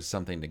stories if there's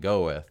something to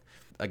go with.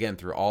 Again,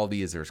 through all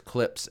these, there's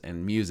clips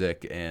and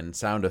music and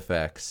sound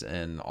effects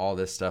and all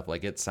this stuff.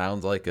 Like, it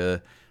sounds like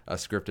a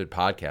scripted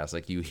podcast.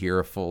 Like, you hear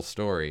a full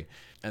story.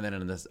 And then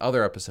in this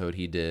other episode,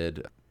 he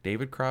did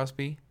David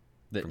Crosby.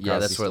 Yeah,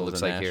 that's what it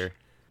looks like here.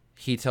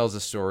 He tells a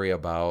story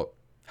about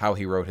how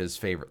he wrote his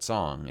favorite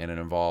song, and it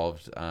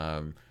involved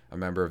a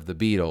member of the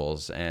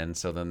Beatles. And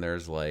so then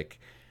there's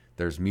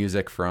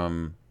music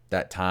from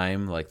that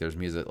time. Like, there's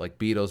music, like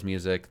Beatles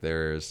music.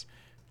 There's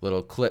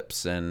little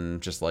clips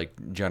and just like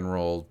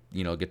general,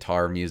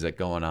 guitar music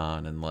going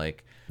on, and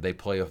like they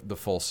play the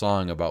full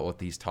song about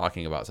what he's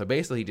talking about. So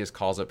basically he just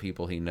calls up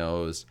people he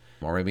knows,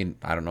 or maybe,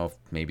 I don't know, if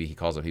maybe he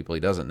calls up people he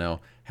doesn't know,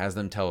 has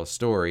them tell a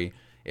story.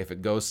 If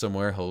it goes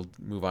somewhere, he'll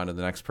move on to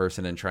the next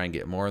person and try and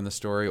get more in the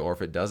story. Or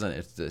if it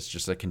doesn't, it's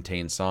just a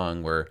contained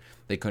song where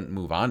they couldn't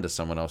move on to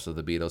someone else of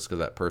the Beatles because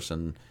that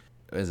person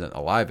isn't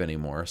alive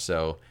anymore.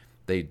 So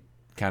they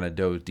kind of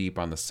dove deep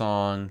on the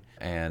song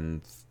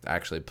and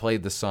actually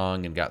played the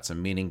song and got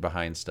some meaning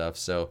behind stuff.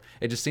 So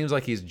it just seems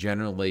like he's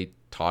generally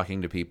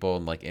talking to people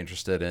and like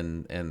interested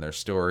in their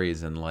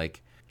stories and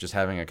like just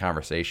having a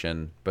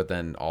conversation, but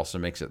then also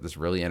makes it this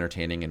really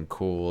entertaining and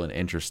cool and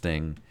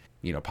interesting,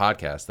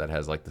 podcast that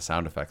has like the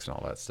sound effects and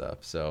all that stuff.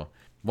 So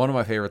one of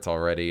my favorites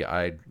already.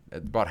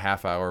 About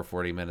half hour,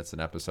 40 minutes an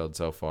episode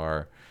so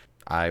far.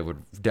 I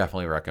would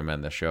definitely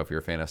recommend this show if you're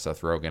a fan of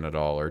Seth Rogen at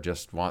all, or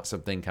just want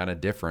something kind of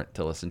different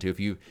to listen to.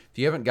 If you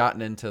haven't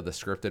gotten into the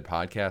scripted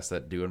podcasts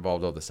that do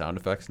involve all the sound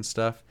effects and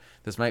stuff,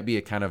 this might be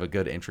a kind of a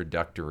good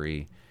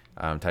introductory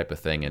type of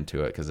thing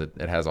into it, because it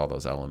has all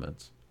those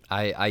elements.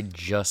 I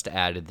just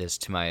added this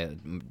to my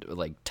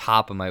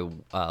top of my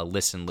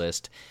listen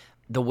list.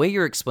 The way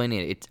you're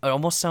explaining it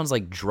almost sounds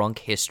like Drunk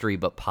History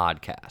but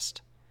podcast.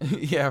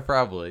 Yeah,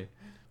 probably.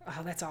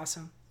 Oh, that's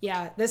awesome.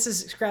 Yeah, this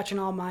is scratching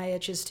all my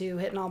itches too,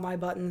 hitting all my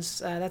buttons.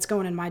 That's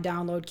going in my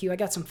download queue. I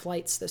got some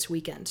flights this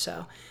weekend,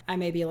 so I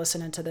may be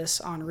listening to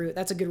this en route.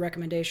 That's a good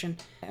recommendation.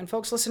 And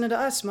folks listening to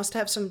us must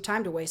have some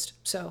time to waste.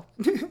 So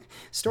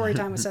Story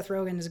Time with Seth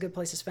Rogen is a good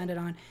place to spend it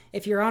on.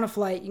 If you're on a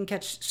flight, you can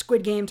catch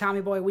Squid Game,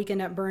 Tommy Boy,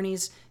 Weekend at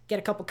Bernie's, get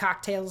a couple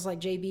cocktails like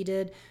JB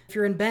did. If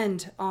you're in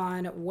Bend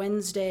on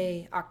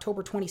Wednesday,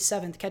 October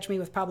 27th, catch me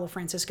with Pablo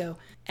Francisco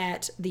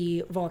at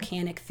the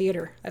Volcanic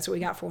Theater. That's what we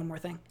got for one more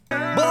thing.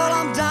 But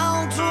I'm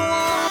down to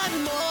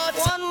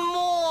one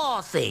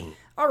more thing.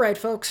 All right,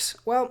 folks.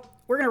 Well,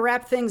 we're going to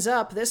wrap things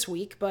up this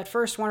week, but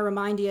first want to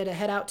remind you to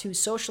head out to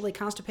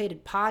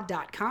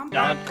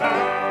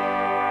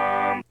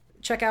sociallyconstipatedpod.com.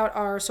 Check out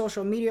our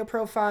social media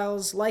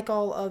profiles, like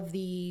all of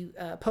the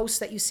posts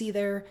that you see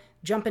there,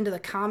 jump into the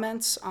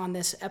comments on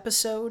this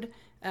episode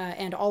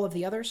and all of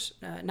the others,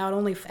 not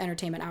only for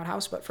Entertainment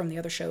Outhouse, but from the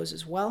other shows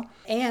as well.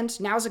 And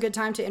now's a good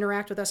time to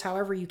interact with us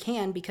however you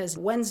can, because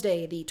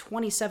Wednesday, the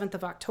 27th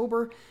of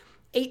October,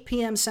 8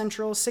 p.m.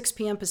 Central, 6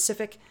 p.m.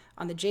 Pacific,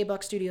 on the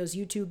J-Buck Studios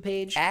YouTube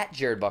page. At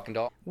Jared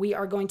Buckendahl. We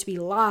are going to be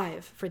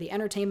live for the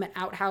Entertainment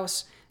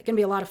Outhouse. It's going to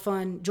be a lot of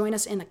fun. Join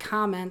us in the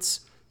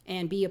comments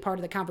and be a part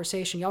of the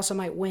conversation. You also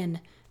might win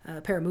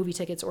a pair of movie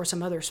tickets or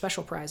some other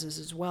special prizes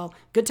as well.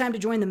 Good time to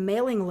join the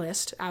mailing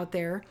list out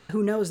there.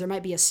 Who knows, there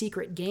might be a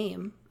secret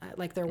game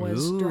like there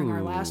was during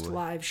our last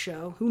live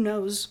show. Who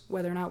knows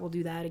whether or not we'll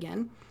do that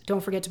again.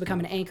 Don't forget to become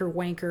an Anchor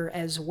Wanker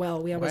as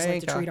well. We always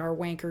like to treat our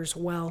wankers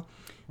well.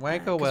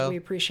 Wanko well. We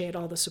appreciate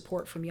all the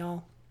support from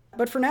y'all.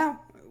 But for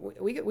now,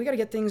 we got to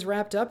get things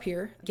wrapped up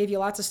here. Gave you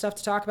lots of stuff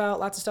to talk about,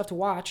 lots of stuff to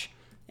watch,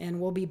 and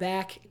we'll be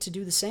back to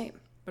do the same.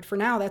 But for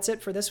now, that's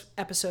it for this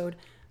episode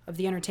of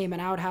the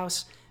Entertainment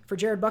Outhouse. For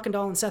Jared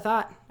Buckendahl and Seth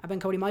Ott, I've been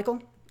Cody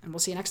Michael, and we'll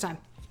see you next time.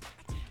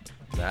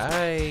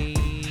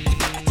 Bye.